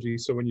psychology.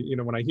 So when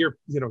when I hear,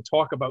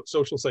 talk about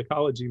social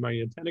psychology, my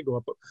antenna go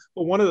up.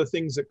 But one of the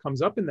things that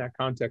comes up in that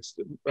context,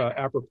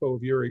 apropos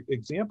of your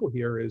example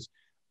here, is,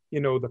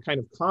 the kind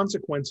of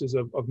consequences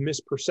of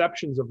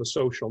misperceptions of a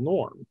social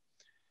norm,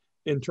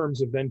 in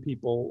terms of then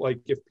people, like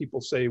if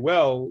people say,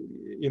 well,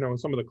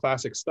 some of the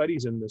classic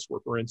studies in this were,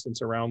 for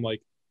instance, around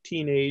like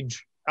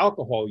teenage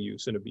alcohol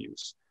use and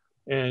abuse.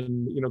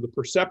 And, the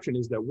perception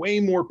is that way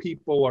more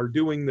people are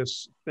doing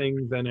this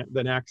thing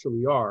than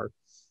actually are.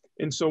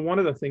 And so one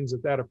of the things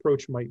that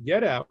approach might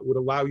get at would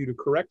allow you to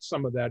correct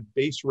some of that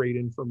base rate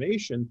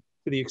information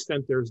to the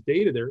extent there's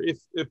data there,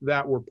 if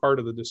that were part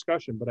of the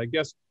discussion. But I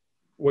guess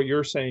what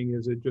you're saying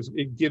is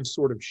it gives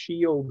sort of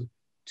shield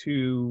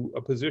to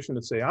a position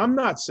to say, I'm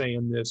not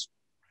saying this,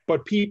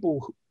 but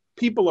people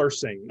are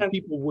saying,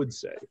 people would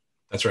say.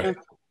 That's right.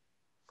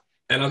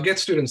 And I'll get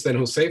students then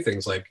who'll say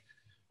things like,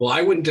 well,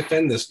 I wouldn't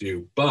defend this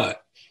view,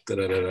 but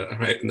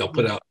right? And they'll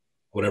put out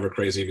whatever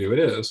crazy view it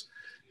is.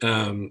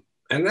 And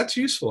that's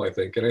useful, I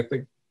think. And I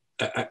think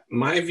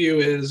my view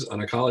is, on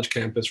a college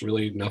campus,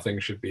 really nothing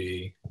should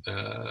be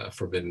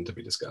forbidden to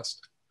be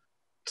discussed.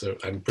 So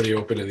I'm pretty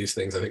open to these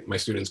things. I think my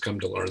students come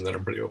to learn that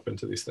I'm pretty open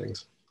to these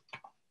things.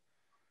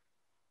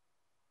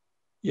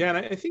 Yeah,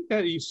 and I think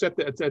that you set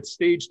that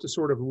stage to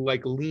sort of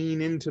like lean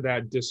into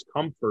that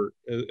discomfort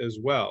as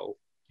well.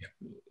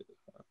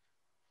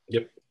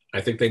 Yep. I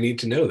think they need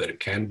to know that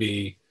it can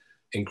be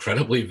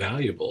incredibly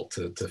valuable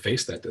to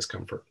face that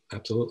discomfort.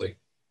 Absolutely.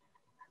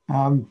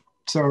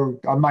 So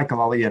I'm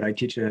Michael Elliott. I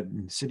teach a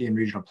city and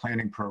regional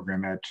planning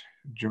program at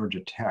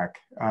Georgia Tech.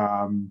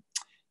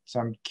 So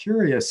I'm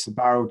curious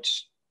about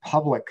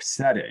public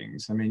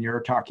settings. I mean,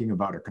 you're talking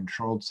about a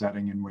controlled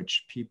setting in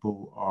which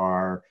people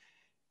are,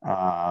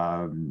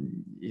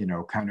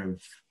 kind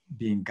of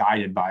being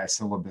guided by a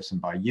syllabus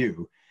and by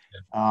you.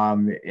 Yeah.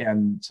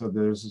 And so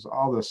there's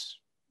all this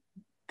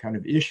kind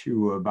of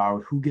issue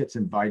about who gets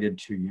invited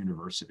to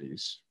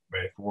universities,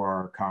 right,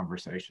 for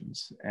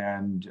conversations.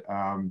 And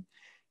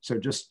so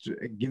just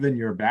given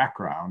your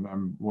background,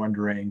 I'm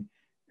wondering,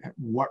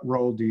 what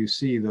role do you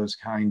see those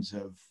kinds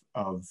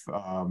of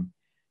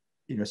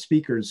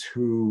speakers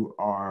who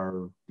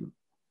are,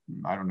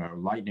 I don't know,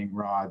 lightning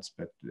rods,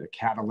 but the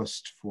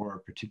catalyst for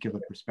particular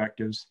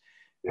perspectives,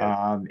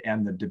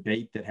 and the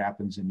debate that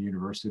happens in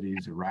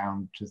universities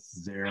around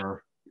just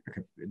their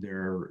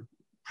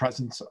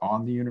presence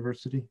on the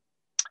university?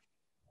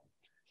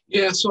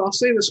 Yeah, so I'll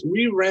say this.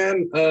 We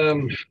ran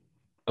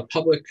a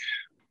public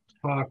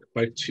talk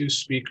by two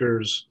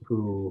speakers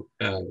who,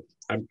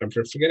 I'm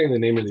forgetting the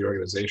name of the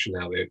organization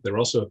now. They're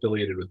also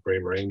affiliated with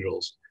Braver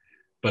Angels,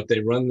 but they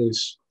run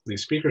these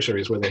speaker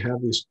series where they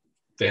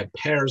have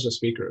pairs of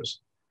speakers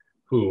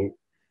who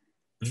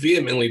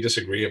vehemently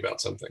disagree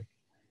about something,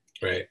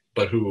 right?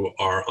 But who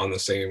are on the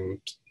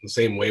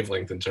same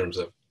wavelength in terms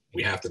of,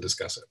 we have to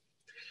discuss it,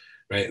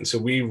 right? And so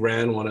we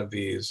ran one of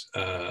these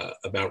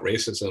about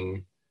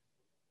racism.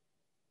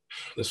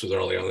 This was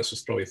early on. This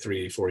was probably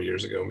 3-4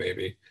 years ago,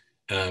 maybe.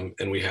 And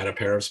we had a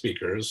pair of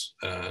speakers,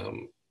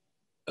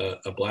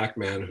 a Black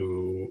man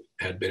who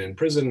had been in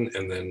prison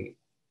and then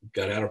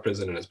got out of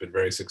prison and has been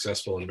very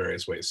successful in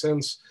various ways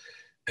since,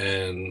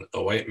 and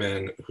a white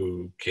man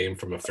who came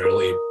from a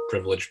fairly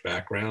privileged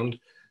background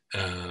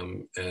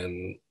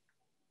and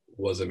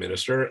was a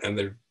minister, and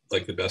they're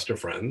like the best of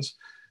friends,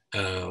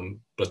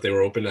 but they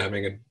were open to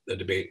having a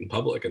debate in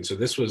public. And so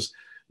this was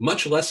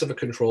much less of a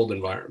controlled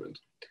environment.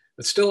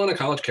 It's still on a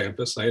college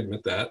campus, I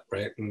admit that,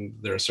 right? And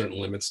there are certain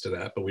limits to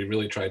that, but we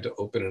really tried to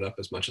open it up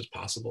as much as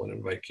possible and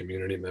invite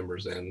community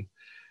members in.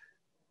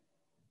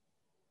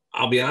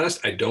 I'll be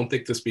honest, I don't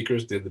think the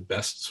speakers did the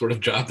best sort of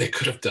job they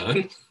could have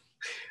done.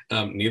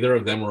 Neither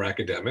of them were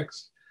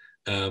academics.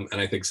 And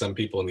I think some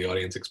people in the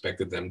audience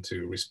expected them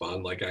to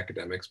respond like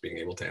academics, being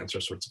able to answer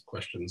sorts of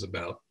questions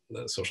about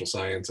social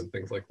science and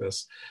things like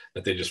this,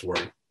 that they just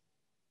weren't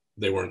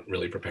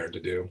really prepared to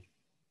do.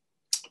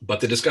 But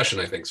the discussion,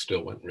 I think,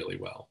 still went really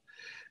well.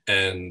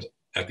 And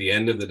at the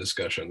end of the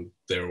discussion,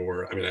 there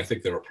were, I mean, I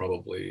think there were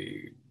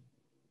probably,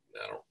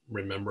 I don't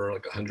remember,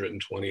 like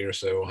 120 or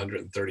so,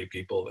 130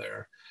 people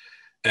there.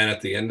 And at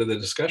the end of the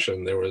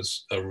discussion, there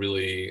was a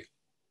really,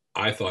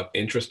 I thought,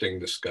 interesting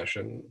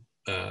discussion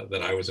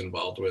that I was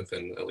involved with,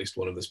 and at least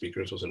one of the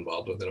speakers was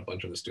involved with, and a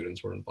bunch of the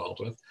students were involved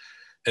with.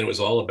 And it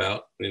was all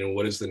about, you know,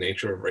 what is the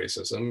nature of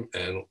racism?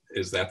 And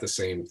is that the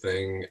same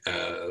thing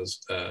as,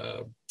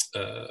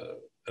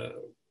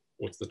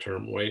 what's the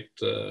term,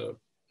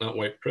 not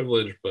white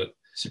privilege, but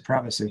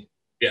supremacy.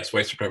 Yes,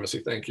 white supremacy,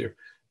 thank you.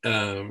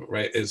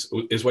 Right, is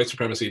white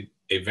supremacy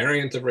a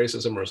variant of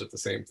racism, or is it the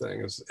same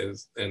thing?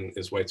 And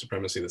is white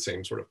supremacy the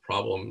same sort of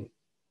problem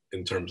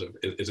in terms of,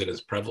 is it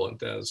as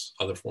prevalent as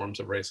other forms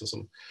of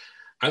racism?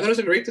 I thought it was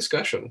a great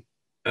discussion.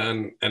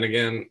 And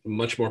again,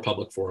 much more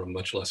public forum,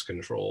 much less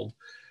controlled.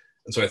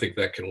 And so I think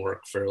that can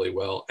work fairly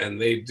well.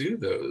 And they do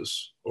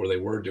those, or they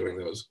were doing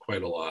those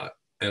quite a lot.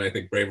 And I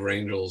think Braver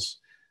Angels,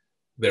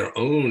 their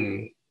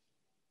own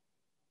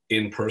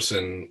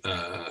in-person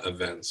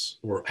events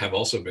have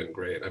also been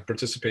great. I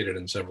participated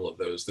in several of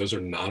those. Those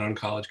are not on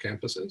college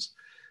campuses.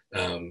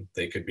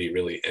 They could be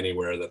really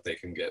anywhere that they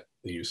can get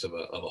the use of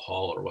a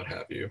hall or what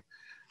have you.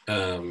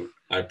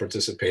 I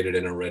participated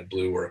in a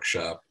red-blue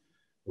workshop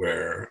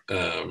where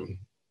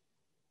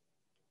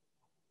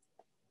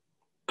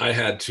I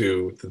had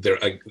to,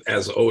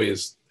 as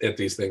always at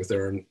these things,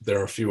 there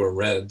are fewer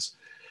reds,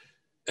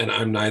 and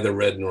I'm neither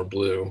red nor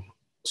blue.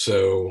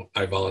 So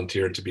I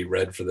volunteered to be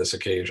red for this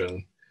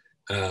occasion.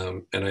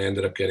 And I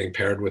ended up getting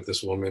paired with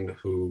this woman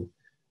who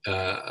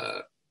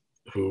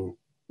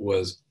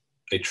was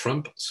a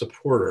Trump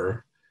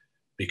supporter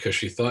because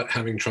she thought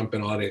having Trump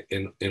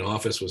in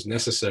office was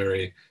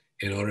necessary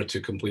in order to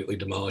completely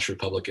demolish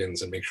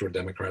Republicans and make sure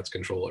Democrats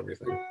control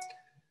everything.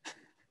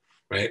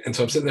 Right? And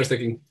so I'm sitting there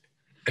thinking,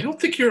 I don't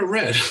think you're a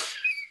red.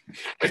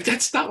 Like,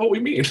 that's not what we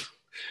mean.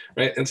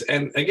 Right?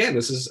 And again,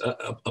 this is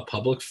a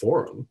public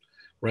forum,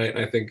 right?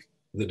 And I think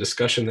the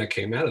discussion that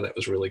came out of that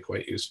was really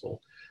quite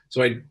useful.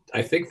 So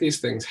I think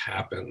these things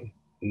happen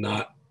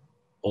not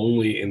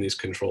only in these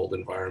controlled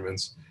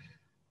environments.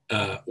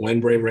 When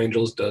Braver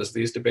Angels does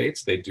these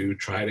debates, they do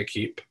try to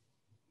keep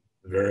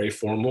very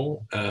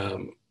formal.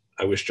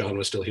 I wish John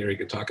was still here, he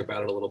could talk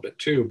about it a little bit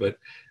too, but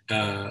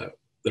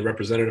the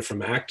representative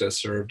from ACTA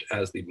served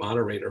as the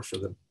moderator for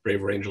the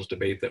Braver Angels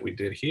debate that we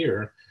did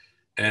here.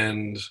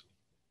 And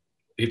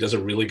he does a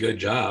really good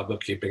job of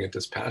keeping it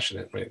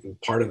dispassionate, right?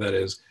 And part of that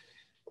is,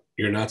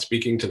 you're not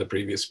speaking to the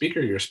previous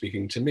speaker, you're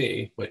speaking to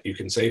me, but you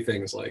can say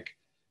things like,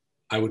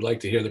 I would like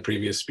to hear the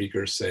previous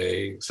speaker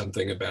say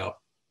something about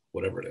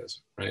whatever it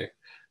is, right?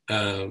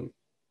 And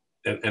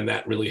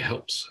that really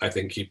helps, I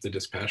think, keep the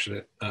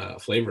dispassionate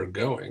flavor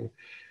going.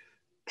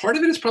 Part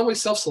of it is probably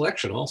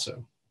self-selection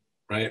also,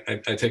 right?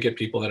 I take it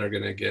people that are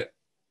gonna get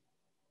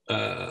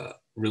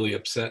really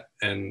upset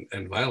and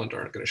violent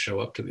aren't gonna show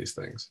up to these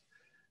things.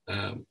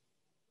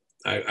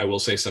 I will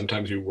say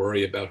sometimes you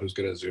worry about who's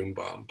going to Zoom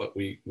bomb, but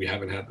we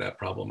haven't had that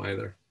problem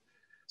either.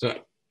 So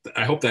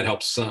I hope that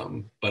helps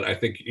some, but I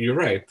think you're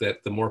right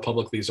that the more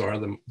public these are,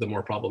 the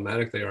more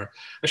problematic they are.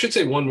 I should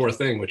say one more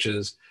thing, which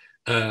is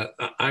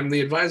I'm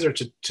the advisor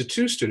to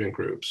two student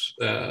groups,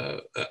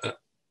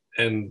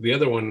 and the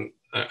other one,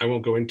 I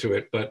won't go into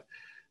it, but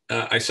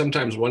I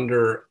sometimes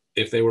wonder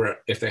if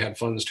they had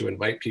funds to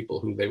invite people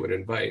who they would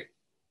invite.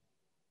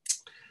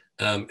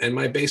 And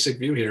my basic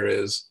view here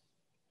is,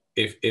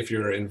 if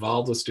you're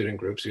involved with student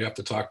groups, you have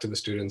to talk to the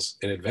students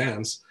in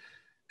advance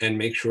and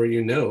make sure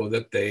you know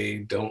that they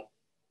don't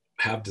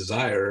have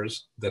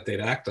desires that they'd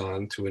act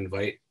on to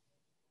invite,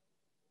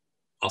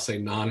 I'll say,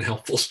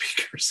 non-helpful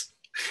speakers,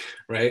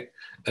 right?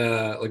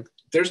 Like,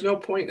 there's no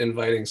point in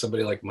inviting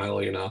somebody like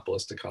Milo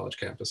Yiannopoulos to college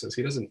campuses.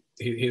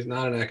 He's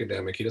not an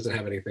academic. He doesn't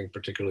have anything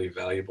particularly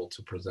valuable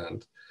to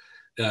present.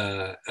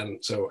 And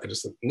so I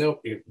just thought,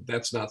 no,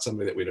 that's not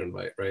somebody that we'd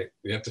invite, right?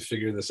 You have to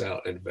figure this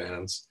out in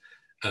advance.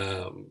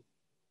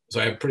 So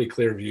I have pretty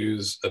clear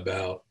views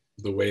about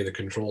the way the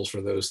controls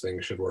for those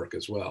things should work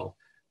as well.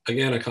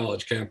 Again, a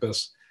college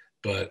campus,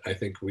 but I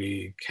think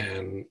we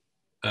can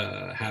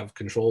have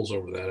controls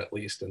over that at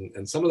least.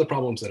 And some of the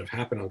problems that have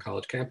happened on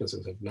college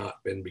campuses have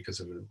not been because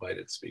of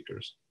invited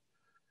speakers.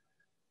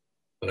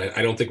 But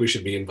I don't think we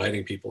should be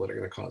inviting people that are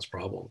going to cause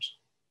problems.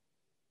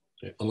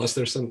 Unless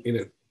there's some,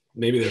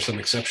 maybe there's some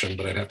exception,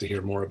 but I'd have to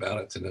hear more about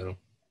it to know.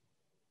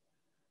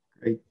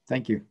 Great,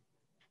 thank you.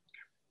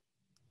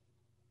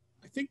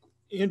 I think,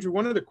 Andrew,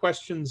 one of the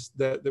questions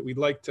that we'd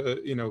like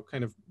to,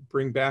 kind of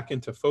bring back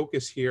into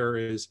focus here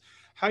is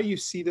how you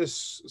see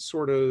this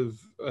sort of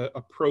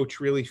approach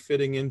really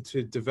fitting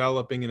into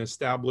developing and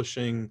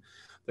establishing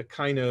the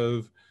kind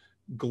of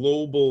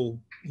global,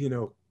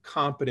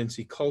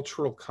 competency,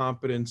 cultural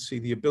competency,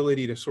 the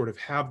ability to sort of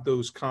have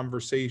those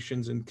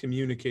conversations and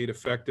communicate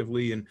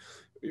effectively and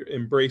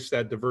embrace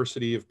that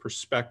diversity of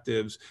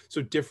perspectives.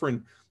 So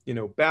different,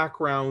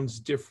 backgrounds,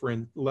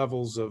 different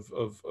levels of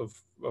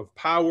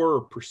power,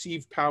 or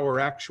perceived power,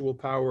 actual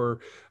power,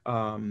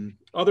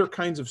 other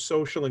kinds of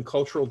social and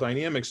cultural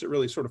dynamics that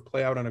really sort of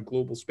play out on a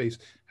global space.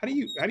 How do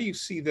you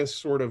see this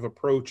sort of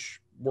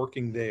approach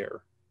working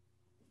there?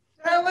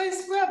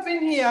 Let's up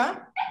in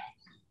here.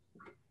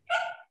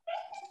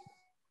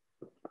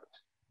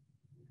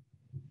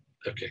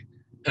 Okay.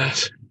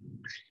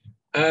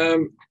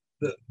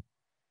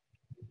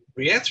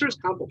 The answer is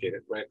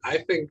complicated, right? I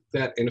think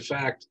that, in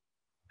fact,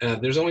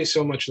 there's only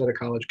so much that a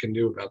college can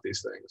do about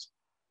these things.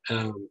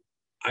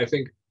 I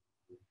think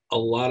a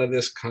lot of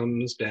this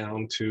comes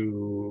down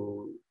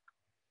to,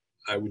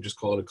 I would just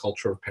call it a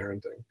culture of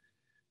parenting,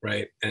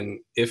 right? And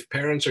if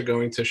parents are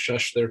going to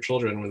shush their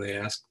children when they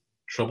ask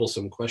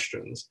troublesome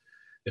questions,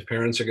 if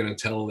parents are going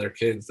to tell their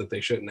kids that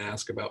they shouldn't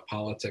ask about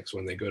politics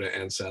when they go to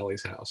Aunt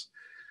Sally's house,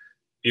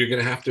 you're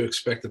going to have to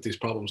expect that these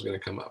problems are going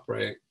to come up,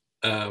 right?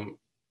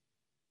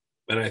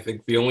 And I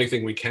think the only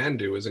thing we can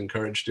do is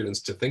encourage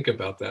students to think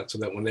about that so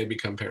that when they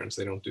become parents,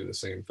 they don't do the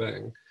same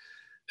thing.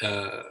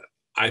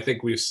 I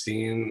think we've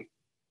seen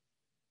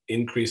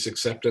increased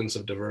acceptance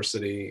of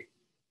diversity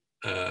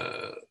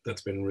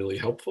that's been really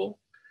helpful.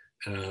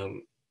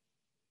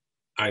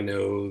 I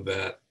know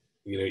that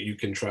you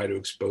can try to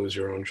expose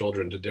your own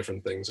children to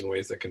different things in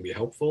ways that can be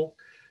helpful,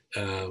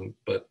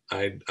 but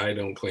I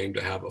don't claim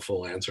to have a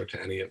full answer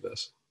to any of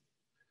this.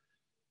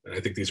 And I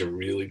think these are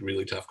really,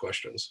 really tough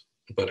questions.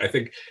 But I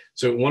think,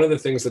 so one of the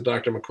things that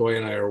Dr. McCoy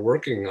and I are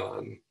working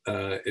on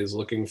is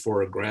looking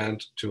for a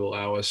grant to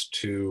allow us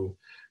to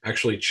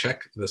actually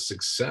check the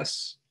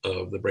success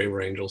of the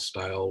Braver Angels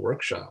style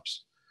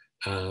workshops.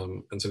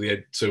 And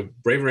so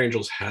Braver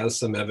Angels has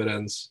some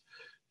evidence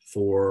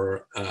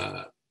for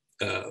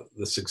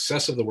the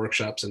success of the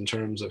workshops in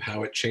terms of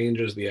how it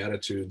changes the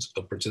attitudes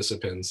of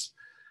participants,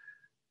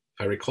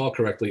 if I recall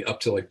correctly, up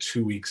to like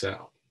 2 weeks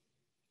out,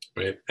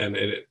 right? And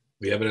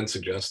the evidence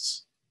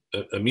suggests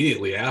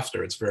immediately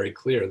after, it's very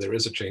clear there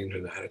is a change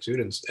in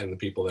attitude, and the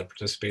people that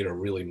participate are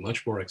really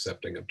much more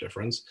accepting of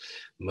difference,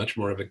 much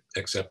more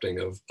accepting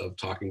of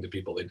talking to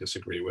people they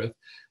disagree with,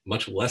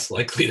 much less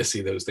likely to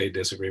see those they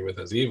disagree with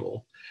as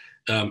evil.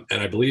 And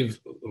I believe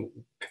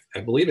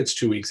it's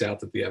 2 weeks out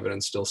that the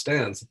evidence still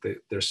stands, that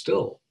there's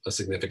still a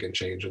significant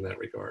change in that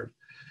regard.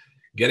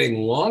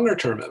 Getting longer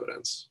term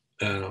evidence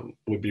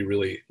would be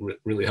really,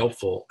 really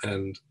helpful.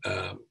 And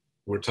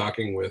we're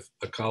talking with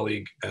a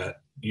colleague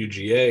at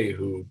UGA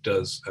who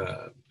does,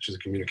 she's a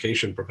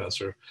communication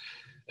professor.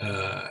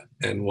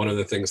 And one of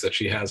the things that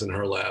she has in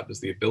her lab is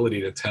the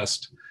ability to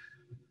test,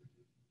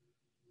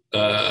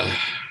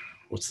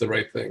 what's the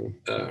right thing?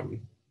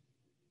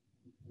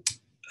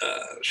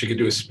 She could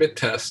do a spit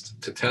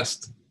test to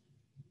test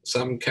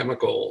some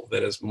chemical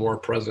that is more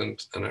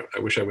present, and I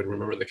wish I would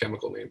remember the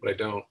chemical name, but I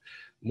don't,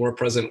 more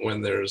present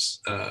when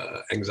there's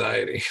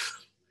anxiety.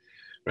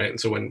 Right, and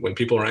so when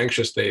people are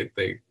anxious, they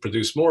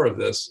produce more of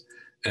this,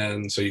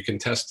 and so you can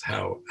test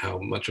how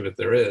much of it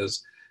there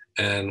is.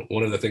 And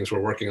one of the things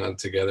we're working on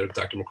together,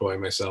 Dr. McCoy,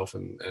 myself,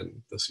 and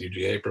this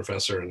UGA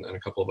professor, and a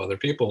couple of other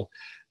people,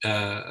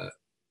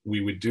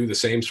 we would do the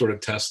same sort of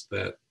test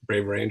that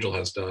Braver Angel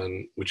has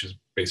done, which is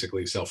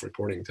basically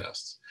self-reporting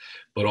tests,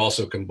 but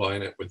also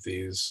combine it with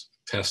these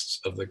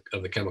tests of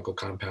the chemical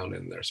compound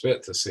in their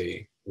spit to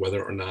see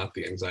whether or not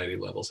the anxiety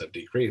levels have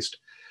decreased,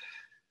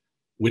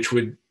 which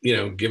would,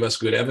 give us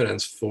good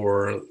evidence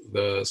for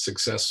the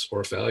success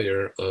or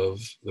failure of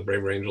the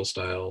Braver Angel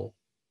style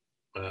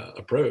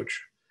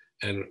approach.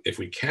 And if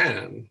we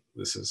can,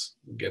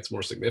 gets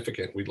more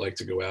significant. We'd like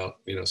to go out,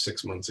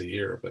 6 months a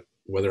year, but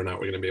whether or not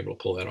we're going to be able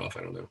to pull that off,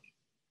 I don't know.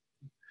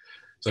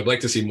 So I'd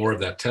like to see more of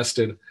that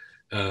tested.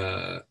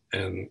 And,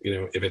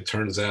 if it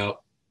turns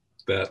out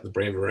that the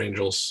Braver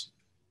Angels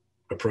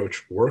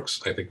approach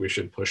works, I think we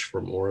should push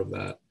for more of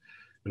that.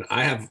 And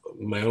I have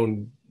my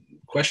own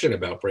question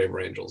about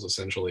Braver Angels.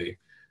 Essentially,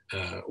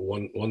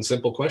 one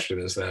simple question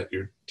is that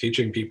you're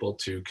teaching people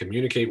to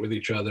communicate with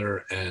each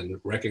other and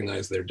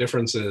recognize their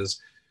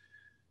differences,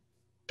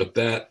 but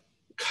that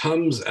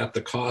comes at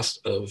the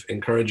cost of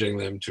encouraging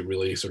them to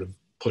really sort of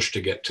push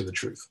to get to the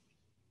truth,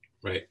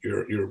 right?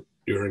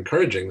 You're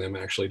encouraging them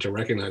actually to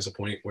recognize a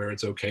point where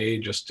it's okay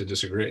just to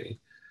disagree.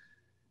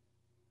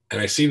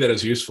 And I see that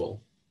as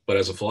useful, but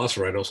as a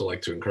philosopher, I'd also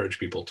like to encourage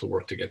people to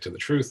work to get to the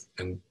truth,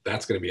 and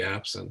that's going to be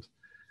absent.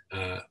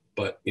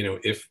 But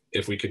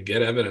if we could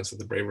get evidence that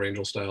the Braver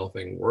Angel style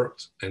thing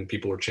worked and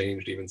people were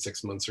changed even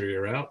 6 months or a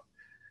year out,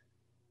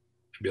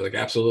 I'd be like,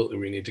 absolutely,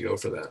 we need to go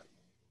for that.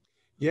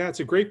 Yeah,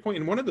 it's a great point.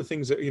 And one of the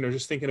things that,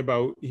 just thinking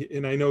about,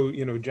 and I know,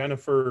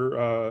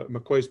 Jennifer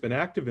McCoy's been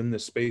active in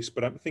this space,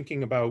 but I'm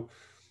thinking about,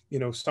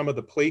 some of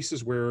the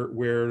places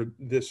where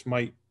this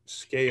might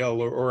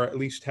scale or at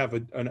least have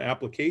an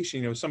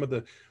application, some of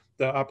the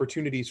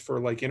opportunities for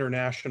like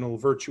international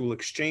virtual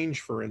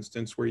exchange, for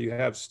instance, where you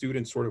have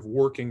students sort of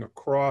working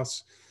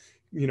across,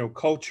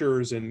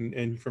 cultures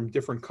and from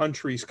different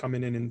countries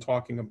coming in and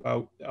talking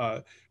about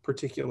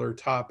particular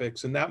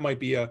topics. And that might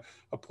be a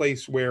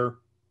place where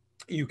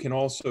you can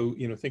also,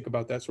 think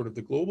about that sort of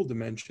the global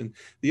dimension.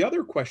 The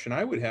other question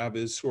I would have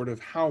is sort of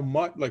how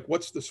much, like,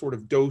 what's the sort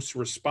of dose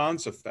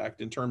response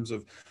effect in terms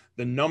of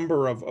the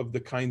number of the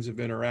kinds of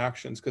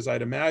interactions? Because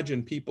I'd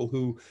imagine people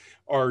who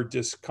are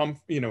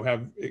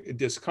have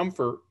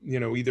discomfort,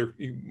 either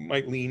you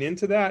might lean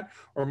into that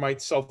or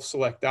might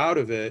self-select out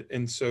of it.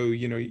 And so,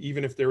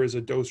 even if there is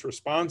a dose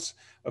response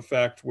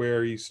effect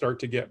where you start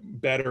to get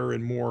better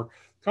and more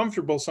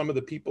comfortable, some of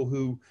the people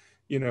who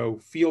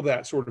feel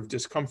that sort of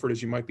discomfort,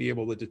 as you might be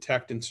able to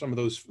detect in some of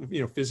those,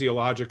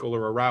 physiological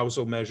or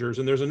arousal measures.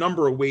 And there's a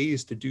number of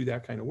ways to do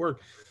that kind of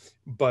work,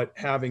 but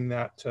having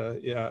that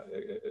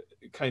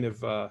kind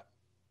of,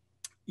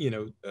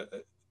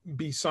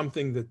 be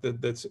something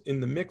that's in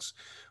the mix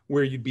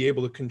where you'd be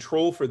able to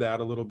control for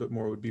that a little bit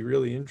more would be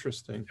really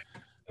interesting.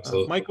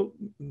 Michael,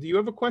 do you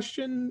have a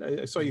question?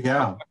 I saw you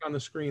pop back on the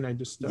screen. I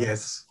just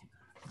yes.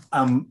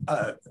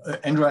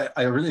 Andrew,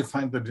 I really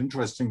find that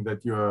interesting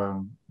that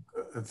you're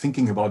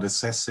thinking about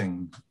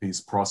assessing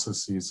these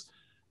processes.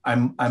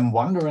 I'm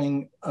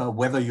wondering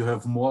whether you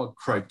have more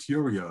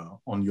criteria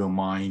on your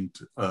mind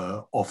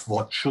of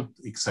what should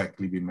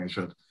exactly be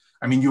measured.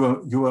 I mean,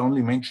 you were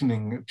only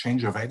mentioning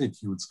change of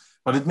attitudes,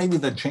 but it may be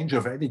that change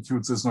of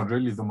attitudes is not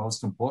really the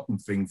most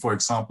important thing. For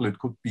example, it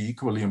could be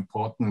equally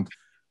important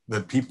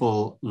that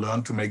people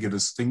learn to make a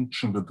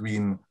distinction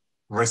between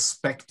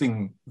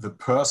respecting the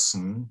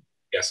person,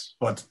 yes,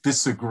 but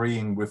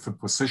disagreeing with the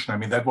position. I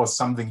mean, that was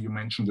something you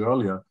mentioned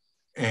earlier.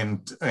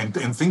 And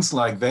things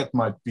like that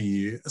might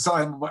be, so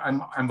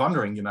I'm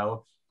wondering,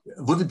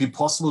 would it be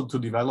possible to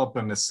develop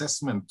an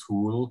assessment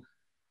tool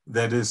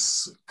that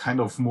is kind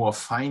of more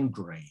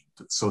fine-grained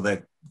so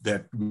that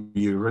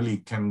we really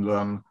can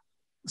learn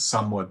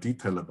some more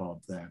detail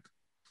about that?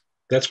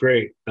 That's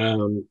great.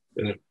 Being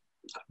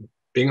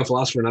a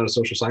philosopher, not a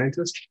social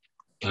scientist,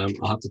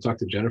 I'll have to talk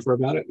to Jennifer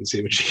about it and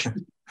see what she,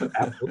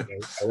 absolutely,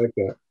 I like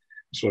that.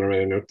 Just want to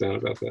write a note down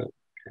about that.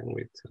 Can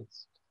we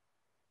test?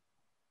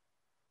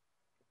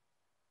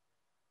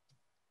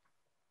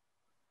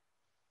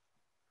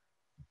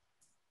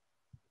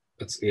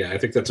 I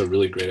think that's a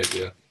really great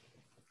idea.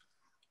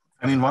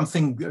 I mean, one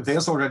thing,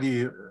 there's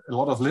already a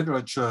lot of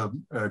literature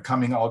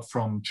coming out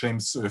from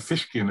James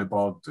Fishkin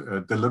about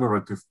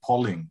deliberative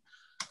polling.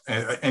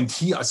 And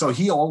he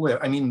always,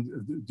 I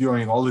mean,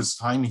 during all this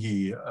time,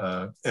 he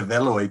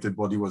evaluated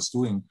what he was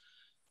doing.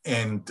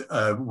 And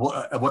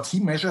what he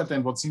measured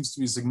and what seems to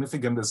be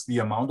significant is the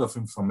amount of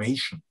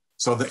information.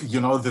 So that,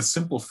 the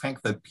simple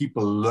fact that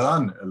people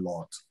learn a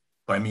lot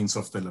by means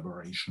of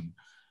deliberation.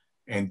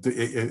 And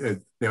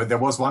there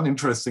was one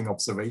interesting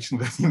observation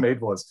that he made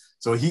was,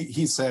 so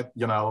he said,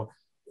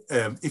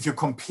 if you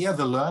compare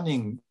the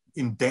learning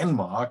in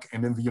Denmark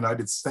and in the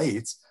United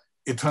States,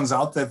 it turns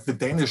out that the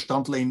Danish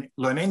don't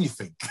learn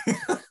anything.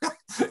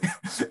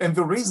 And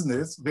the reason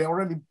is they're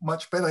already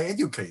much better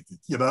educated,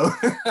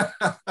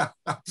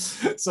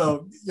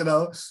 So,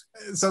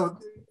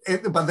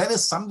 but that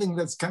is something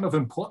that's kind of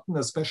important,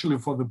 especially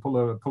for the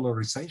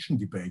polarization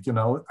debate,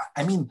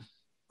 I mean,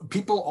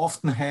 people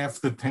often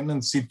have the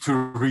tendency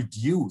to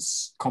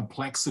reduce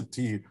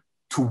complexity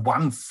to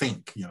one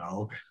thing,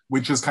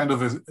 which is kind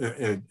of a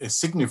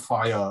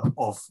signifier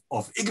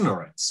of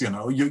ignorance.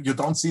 You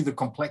don't see the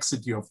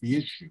complexity of the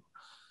issue.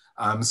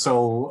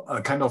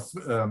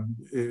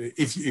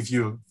 If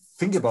you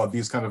think about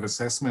these kind of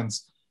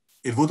assessments,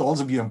 it would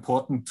also be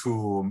important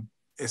to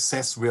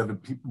assess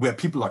where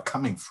people are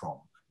coming from.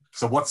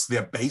 So what's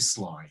their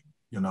baseline?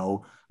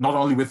 Not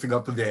only with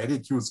regard to their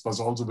attitudes, but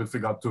also with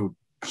regard to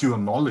pure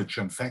knowledge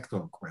and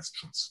factual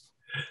questions.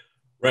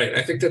 Right,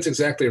 I think that's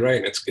exactly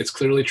right. It's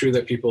clearly true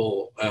that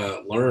people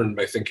learn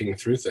by thinking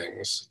through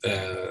things.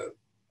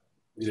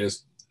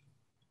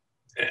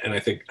 And I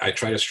think I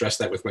try to stress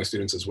that with my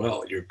students as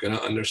well. You're going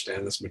to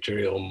understand this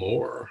material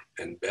more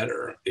and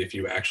better if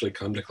you actually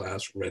come to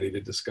class ready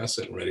to discuss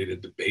it and ready to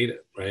debate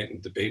it, right?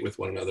 And debate with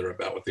one another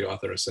about what the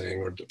author is saying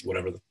or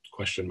whatever the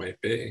question might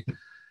be.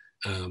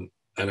 And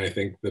I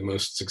think the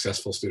most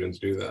successful students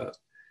do that.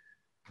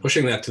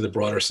 Pushing that to the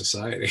broader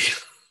society,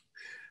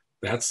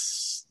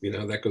 that's,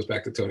 that goes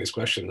back to Tony's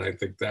question. And I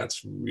think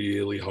that's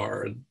really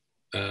hard.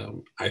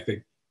 I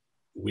think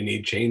we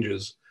need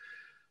changes.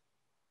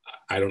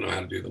 I don't know how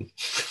to do them.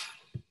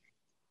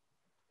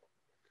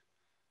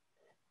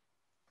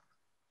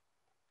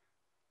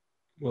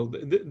 Well,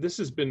 this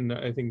has been,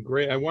 I think,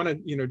 great. I want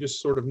to,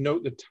 just sort of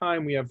note the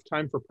time. We have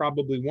time for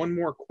probably one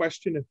more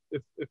question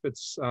if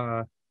it's,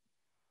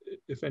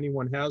 if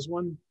anyone has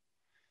one.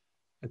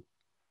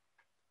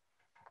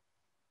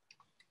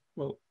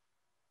 Well,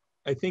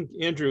 I think,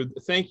 Andrew,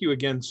 thank you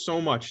again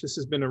so much. This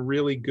has been a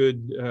really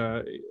good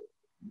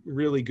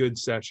really good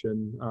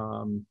session.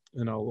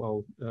 And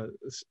I'll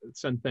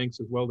send thanks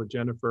as well to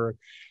Jennifer.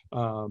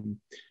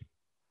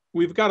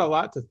 We've got a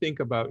lot to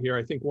think about here.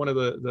 I think one of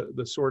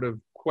the sort of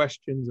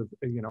questions of,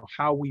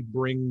 how we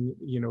bring,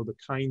 the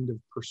kind of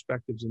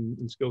perspectives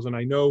and skills. And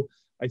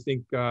I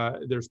think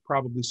there's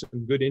probably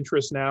some good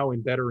interest now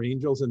in Better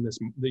Angels and this,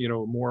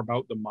 more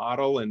about the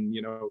model. And,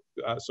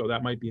 so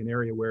that might be an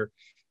area where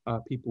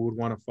people would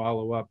want to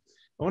follow up.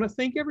 I want to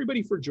thank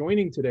everybody for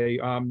joining today.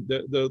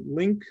 The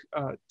link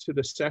to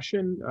the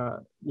session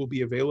will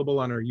be available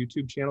on our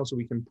YouTube channel, so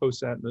we can post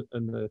that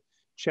in the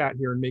chat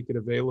here and make it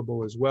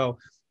available as well.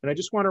 And I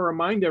just want to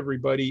remind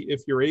everybody,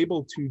 if you're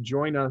able to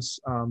join us,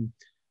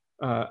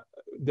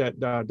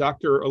 that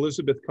Dr.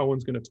 Elizabeth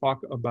Cohen's going to talk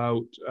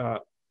about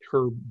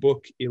her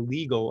book,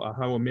 Illegal,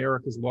 How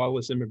America's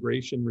Lawless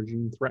Immigration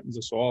Regime Threatens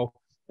Us All.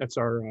 That's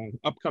our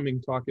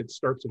upcoming talk. It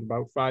starts at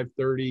about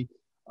 5:30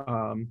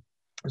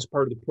 as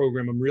part of the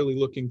program. I'm really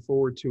looking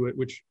forward to it,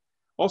 which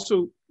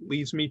also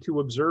leads me to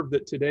observe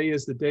that today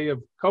is the day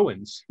of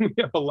Cohen's. We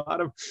have a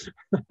lot of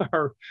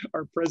our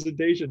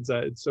presentations,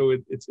 so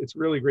it's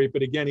really great.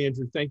 But again,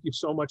 Andrew, thank you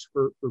so much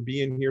for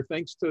being here.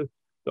 Thanks to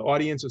the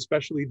audience,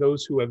 especially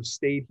those who have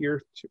stayed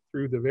here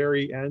through the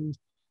very end.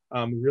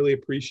 We really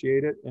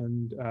appreciate it,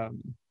 and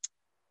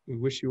we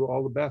wish you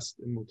all the best,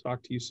 and we'll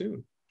talk to you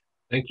soon.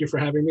 Thank you for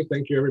having me.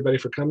 Thank you, everybody,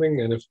 for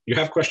coming. And if you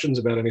have questions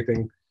about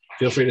anything,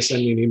 feel free to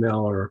send me an email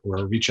or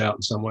reach out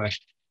in some way.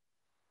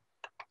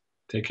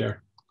 Take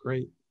care.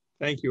 Great.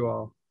 Thank you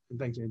all. And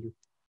thanks, Andrew.